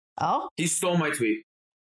 Oh? He stole my tweet.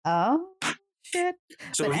 Oh? shit.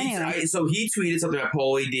 So But he anyway. so he tweeted something about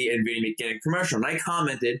Paulie D and Vinny getting a commercial, and I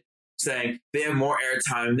commented saying they have more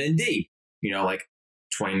airtime than D. You know, like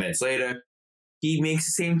 20 minutes later, he makes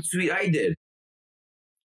the same tweet I did.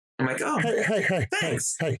 I'm like, oh, Hey,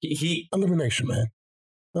 thanks. Hey, He elimination, man.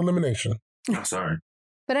 Elimination. I'm sorry.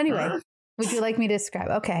 But anyway, Huh? would you like me to describe?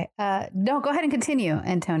 Okay. No, go ahead and continue,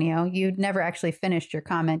 Antonio. You never actually finished your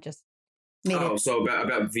comment, just made Oh, it. so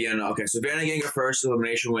about Vienna. Okay, so Vienna getting her first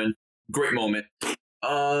elimination win. Great moment.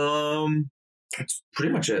 That's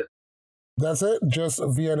pretty much it. That's it. Just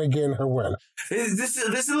Vienna getting her win.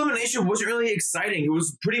 This elimination wasn't really exciting. It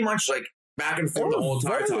was pretty much like back and It forth the whole was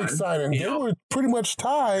entire very time. exciting. you They know? were pretty much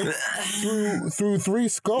tied through three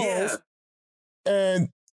skulls, Yeah. and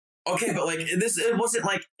Okay, but like this, it wasn't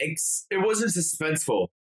like it wasn't suspenseful.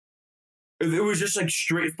 It was just like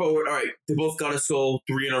straightforward. All right, they both got a skull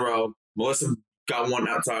 3 in a row. Melissa got one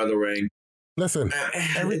outside of the ring. listen,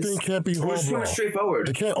 everything can't be It was pretty Hallbro. much straightforward.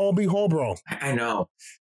 It can't all be Hallbro. I know.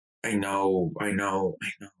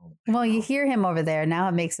 Well, you hear him over there. Now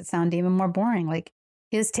it makes it sound even more boring. Like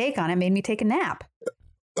his take on it made me take a nap.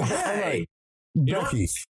 All right, You know Becky,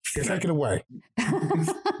 what? take it away.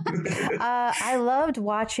 I loved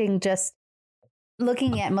watching, just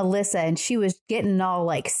looking at Melissa, and she was getting all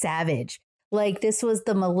like savage. Like this was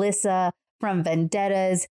the Melissa from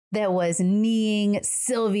Vendettas that was kneeing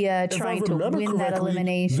Sylvia, If I trying to remember win that correctly,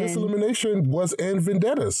 elimination. This elimination was in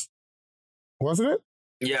Vendettas, wasn't it?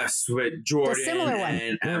 Yes, with Jordan similar one.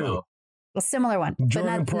 and Ammo. A similar one,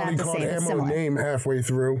 Jordan but not probably the called same. But Ammo similar. name halfway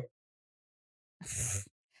through.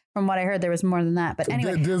 From what I heard, there was more than that. But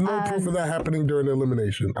anyway, There's no proof of that happening during the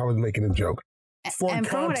elimination. I was making a joke. For and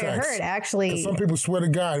from what I context, heard, 'cause actually, some people swear to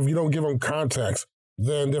God, if you don't give them context,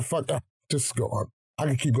 then they're fucked up. Just go on. I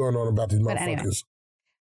can keep going on about these But motherfuckers. anyway.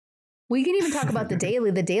 We can even talk about the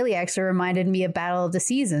Daily. The Daily actually reminded me of Battle of the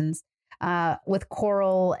Seasons with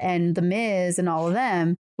Coral and The Miz and all of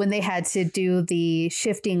them, when they had to do the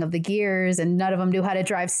shifting of the gears and none of them knew how to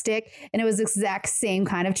drive stick. And it was the exact same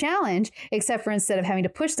kind of challenge, except for instead of having to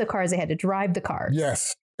push the cars, they had to drive the cars.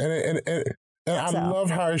 Yes. And I So. love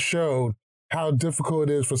how it showed how difficult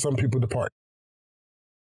it is for some people to park.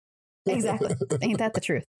 Exactly. Ain't that the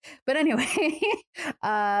truth? But anyway,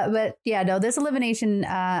 but yeah, no, this elimination,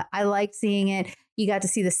 I liked seeing it. You got to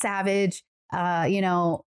see the Savage,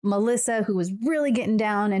 Melissa, who was really getting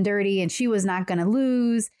down and dirty, and she was not going to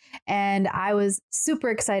lose. And I was super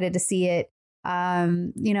excited to see it.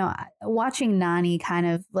 Watching Nani kind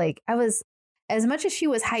of like, I was, as much as she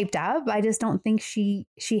was hyped up, I just don't think she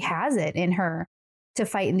has it in her to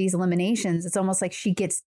fight in these eliminations. It's almost like she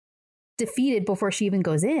gets defeated before she even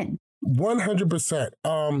goes in. 100%.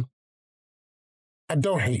 I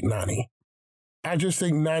don't hate Nani. I just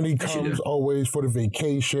think Nani comes always for the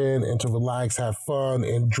vacation and to relax, have fun,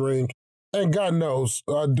 and drink. And God knows,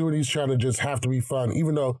 doing these challenges have to be fun,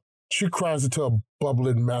 even though she cries into a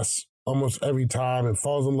bubbling mess almost every time and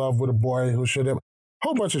falls in love with a boy who should have a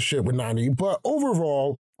whole bunch of shit with Nani. But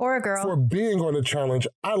overall, or a girl, for being on the challenge,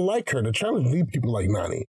 I like her. The challenge needs people like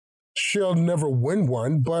Nani. She'll never win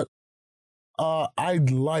one, but I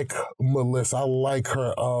like Melissa. I like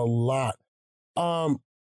her a lot.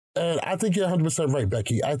 And I think you're 100% right,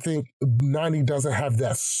 Becky. I think Nani doesn't have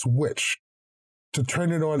that switch to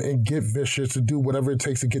turn it on and get vicious, to do whatever it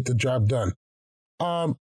takes to get the job done.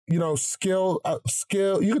 Skill.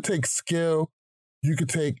 You could take skill. You could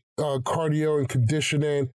take cardio and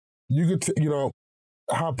conditioning. You could,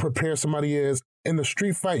 how prepared somebody is in the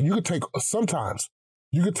street fight. You could take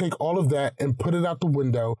all of that and put it out the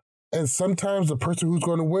window. And sometimes the person who's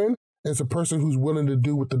going to win is the person who's willing to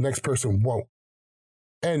do what the next person won't.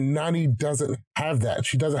 And Nani doesn't have that.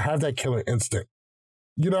 She doesn't have that killer instinct.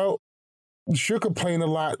 She'll complain a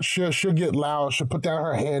lot. She'll get loud. She'll put down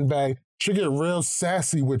her handbag. She'll get real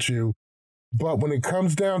sassy with you. But when it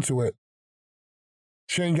comes down to it,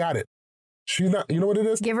 she ain't got it. She's not, you know what it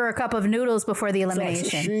is? give her a cup of noodles before the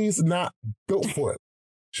elimination. She's not built for it.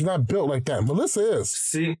 She's not built like that. Melissa is.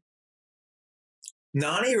 See,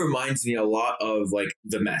 Nani reminds me a lot of like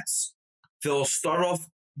the Mets. They'll start off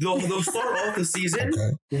the season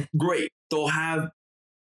great. They'll have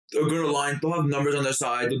a good line. They'll have numbers on their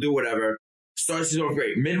side. They'll do whatever. Start the season off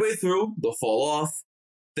great. Midway through, they'll fall off.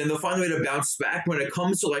 Then they'll find a way to bounce back. When it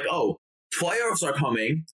comes to like, playoffs are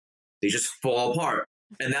coming, they just fall apart.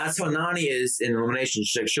 And that's how Nani is in elimination.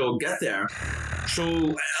 She'll get there. She'll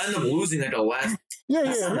end up losing like the last. Yeah.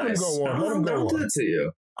 Let him go on. Let him go I'll do on. it to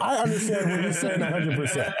you. I understand what you're saying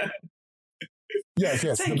 100%. Yes.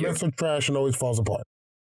 The Mets are trash and always falls apart.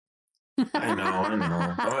 I know. I'm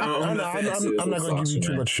not going to give you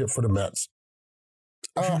too much shit for the Mets.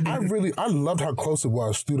 I loved how close it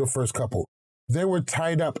was through the first couple. They were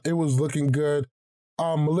tied up. It was looking good.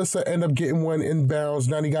 Melissa ended up getting one inbounds.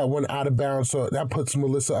 Nani got one out of bounds, so that puts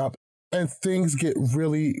Melissa up. And things get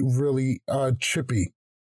really, really chippy.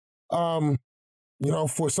 For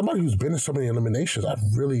somebody who's been in so many eliminations, I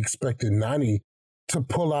really expected Nani to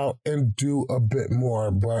pull out and do a bit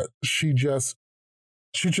more, but she just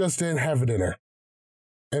didn't have it in her.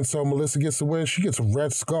 And so Melissa gets the win. She gets a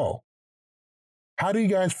red skull. How do you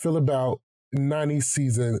guys feel about Nani's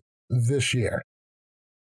season this year?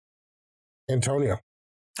 Antonio.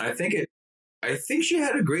 I think she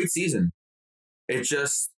had a great season. It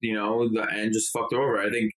just, the end just fucked her over. I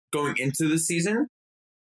think going into the season,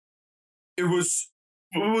 it was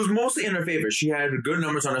mostly in her favor. She had good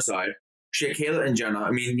numbers on her side. She had Kayla and Jenna.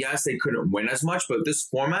 I mean, yes, they couldn't win as much, but this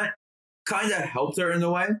format kind of helped her in a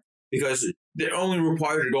way because they're only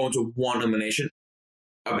required to go into one elimination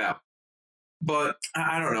But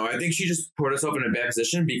I don't know. I think she just put herself in a bad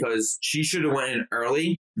position because she should have went in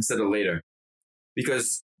early instead of later.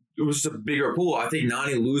 Because it was just a bigger pool. I think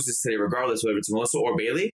Nani loses today regardless, whether it's Melissa or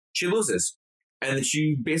Bailey. She loses. And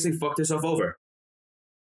she basically fucked herself over.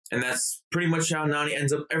 And that's pretty much how Nani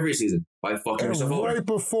ends up every season, by fucking herself over. Right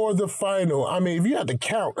before the final, I mean, if you had to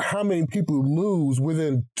count how many people lose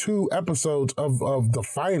within 2 episodes of the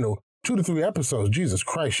final, 2 to 3 episodes, Jesus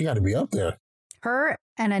Christ, she got to be up there. Her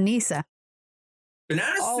and Aneesa.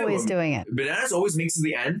 Bananas always doing it. Bananas always makes it to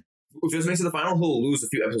the end. If he makes it to the final, he'll lose a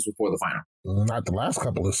few episodes before the final. Not the last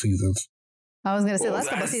couple of seasons. I was going to say, last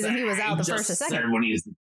couple of seasons, he was out the first or second.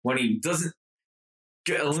 When he doesn't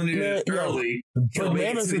get eliminated early,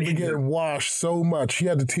 Bananas is getting washed so much. He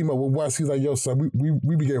had to team up with Wes. He's like, yo, son,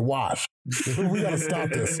 we be getting washed. We got to stop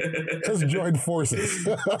this. Let's join forces.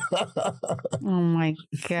 Oh, my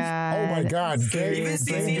God. Oh, my God. Baby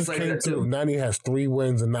just came through. Nani has 3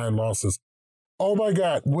 wins and 9 losses. Oh, my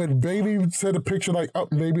God. When Baby said a picture like, oh,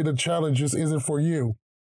 maybe the challenge just isn't for you,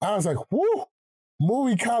 I was like, whoo.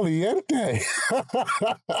 Muy caliente.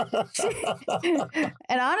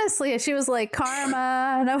 And honestly, she was like,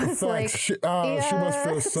 karma. And I was Facts. like, she must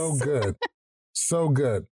feel so good. So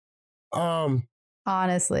good.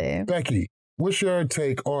 Honestly. Becky, what's your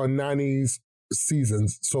take on Nani's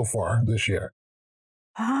seasons so far this year?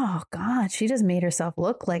 Oh, God, she just made herself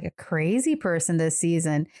look like a crazy person this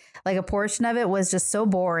season. Like a portion of it was just so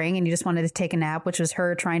boring and you just wanted to take a nap, which was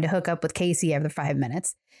her trying to hook up with Casey every 5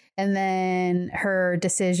 minutes. And then her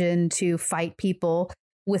decision to fight people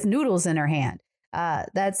with noodles in her hand.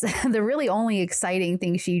 That's the really only exciting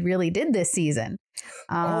thing she really did this season.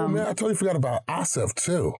 Oh, man, I totally forgot about Asif,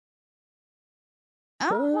 too.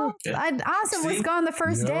 Oh, Asif was gone the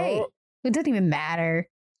first day. It didn't even matter.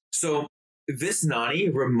 So this Nani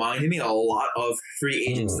reminded me a lot of Free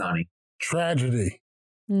Agents Nani. Tragedy.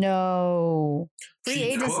 No. Free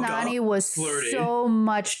Agents Nani was so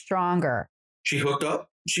much stronger. She hooked up.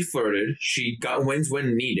 She flirted. She got wins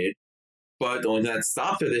when needed. But the only thing that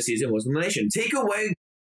stopped her this season was elimination. Take away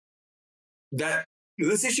that.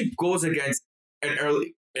 Let's say she goes against an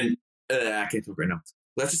early. And I can't talk right now.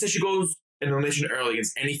 Let's just say she goes in elimination early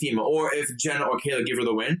against any female. Or if Jenna or Kayla give her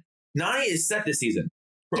the win. Nani is set this season.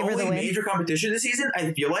 Her only major competition this season,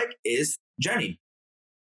 I feel like, is Jenny.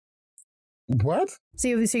 What? So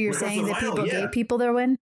you're saying that people gave people their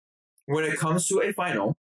win? When it comes to a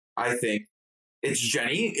final, I think it's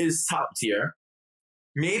Jenny is top tier.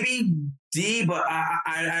 Maybe D, but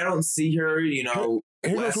I don't see her,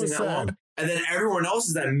 lasting that long. And then everyone else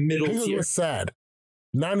is that middle tier. Here's what's sad.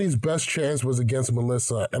 Nani's best chance was against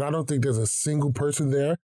Melissa, and I don't think there's a single person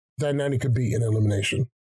there that Nani could beat in elimination.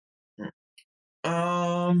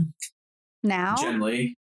 Now?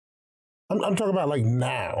 Generally. I'm talking about like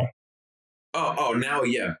now. Oh, now,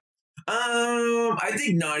 yeah. I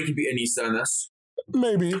think Nani could be Aneesa in this.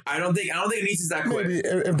 Maybe. I don't think Aneesa's that quick. Maybe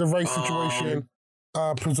if the right situation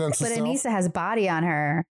presents itself. But Aneesa has body on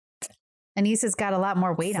her. Aneesa's got a lot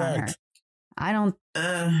more weight on her. I don't.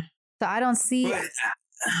 So I don't see.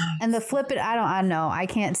 And the flip it, I don't know. I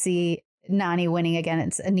can't see Nani winning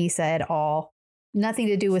against Aneesa at all. Nothing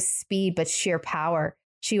to do with speed, but sheer power.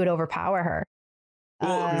 She would overpower her.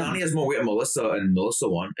 Well, Nani has more weight than Melissa, and Melissa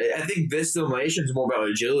won. I think this elimination is more about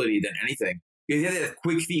agility than anything. You have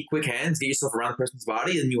quick feet, quick hands, get yourself around the person's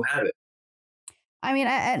body, and you have it. I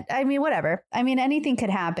mean, whatever. I mean, anything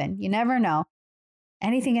could happen. You never know.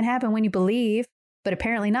 Anything can happen when you believe, but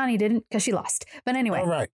apparently Nani didn't because she lost. But anyway. All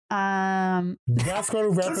right. That's going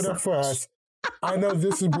to wrap it up for us. I know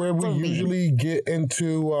this is where we usually get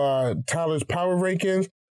into Tyler's power rankings,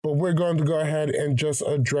 but we're going to go ahead and just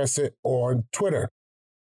address it on Twitter.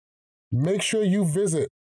 Make sure you visit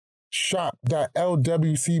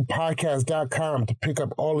shop.lwcpodcast.com to pick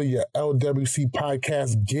up all of your LWC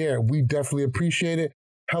podcast gear. We definitely appreciate it.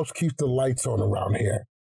 Helps keep the lights on around here.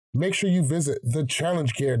 Make sure you visit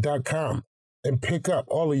thechallengegear.com and pick up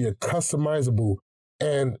all of your customizable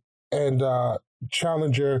and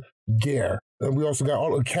Challenger gear. And we also got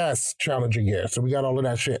all the cast Challenger gear. So we got all of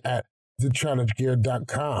that shit at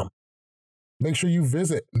thechallengegear.com. Make sure you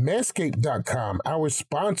visit manscaped.com, our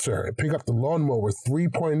sponsor, and pick up the Lawnmower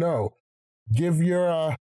 3.0. Give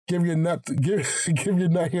your nut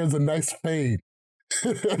hairs a nice fade.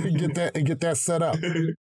 get that set up.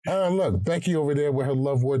 Look, Becky over there with her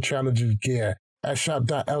Love War Challenges gear at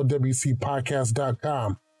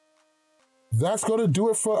shop.lwcpodcast.com. That's going to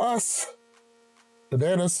do it for us.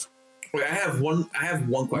 Bananas. Wait, I have one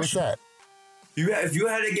question. What's that? If you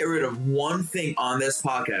had to get rid of one thing on this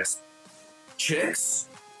podcast, chicks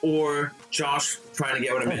or Josh trying to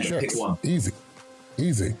get with Amanda, pick one. Easy.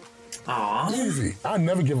 Aww. Easy. I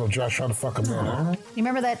never give up Josh trying to fuck Amanda. You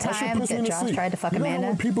remember that time that Josh tried to fuck Amanda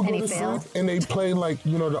when people and go he to failed? sleep and they play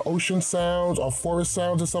the ocean sounds or forest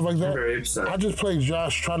sounds and stuff like that? I'm very upset. I just play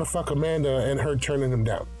Josh trying to fuck Amanda and her turning him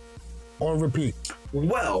down. On repeat.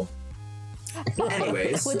 Well,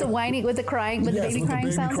 anyways. with the baby crying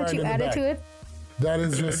sounds that you added to it? That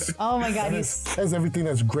is just... Oh my God. That's everything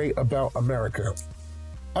that's great about America.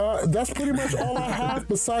 That's pretty much all I have.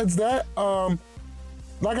 Besides that,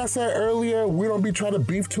 like I said earlier, we don't be trying to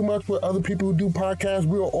beef too much with other people who do podcasts.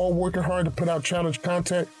 We are all working hard to put out challenge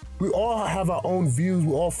content. We all have our own views.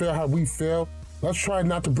 We all feel how we feel. Let's try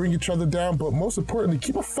not to bring each other down, but most importantly,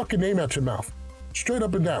 keep a fucking name out your mouth. Straight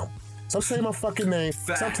up and down. Stop saying my fucking name.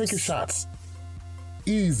 Facts. Stop taking shots.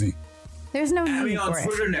 Easy. There's no Add me need on for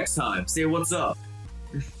Twitter it. next time. Say what's up.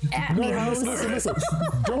 At me, host. Listen.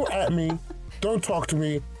 Don't at me. Don't talk to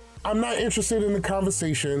me. I'm not interested in the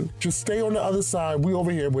conversation. Just stay on the other side. We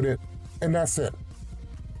over here with it. And that's it.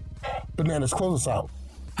 Bananas, close us out.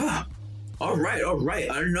 All right.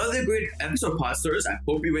 Another great episode, Podsters. I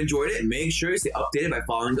hope you enjoyed it. Make sure you stay updated by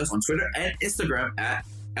following us on Twitter and Instagram at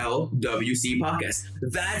LWC Podcast.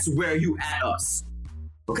 That's where you add us.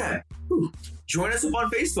 Okay. Join us up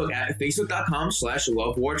on Facebook at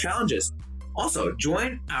facebook.com/LoveWarChallenges. Also,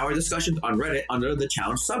 join our discussions on Reddit under the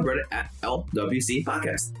challenge subreddit at LWC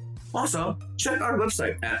Podcast. Also, check our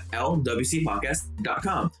website at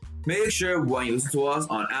lwcpodcast.com. Make sure when you listen to us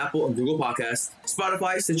on Apple and Google Podcasts,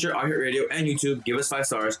 Spotify, Stitcher, iHeartRadio, and YouTube, give us 5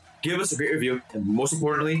 stars, give us a great review, and most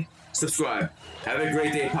importantly, subscribe. Have a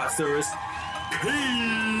great day, Podsters.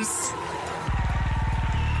 Peace!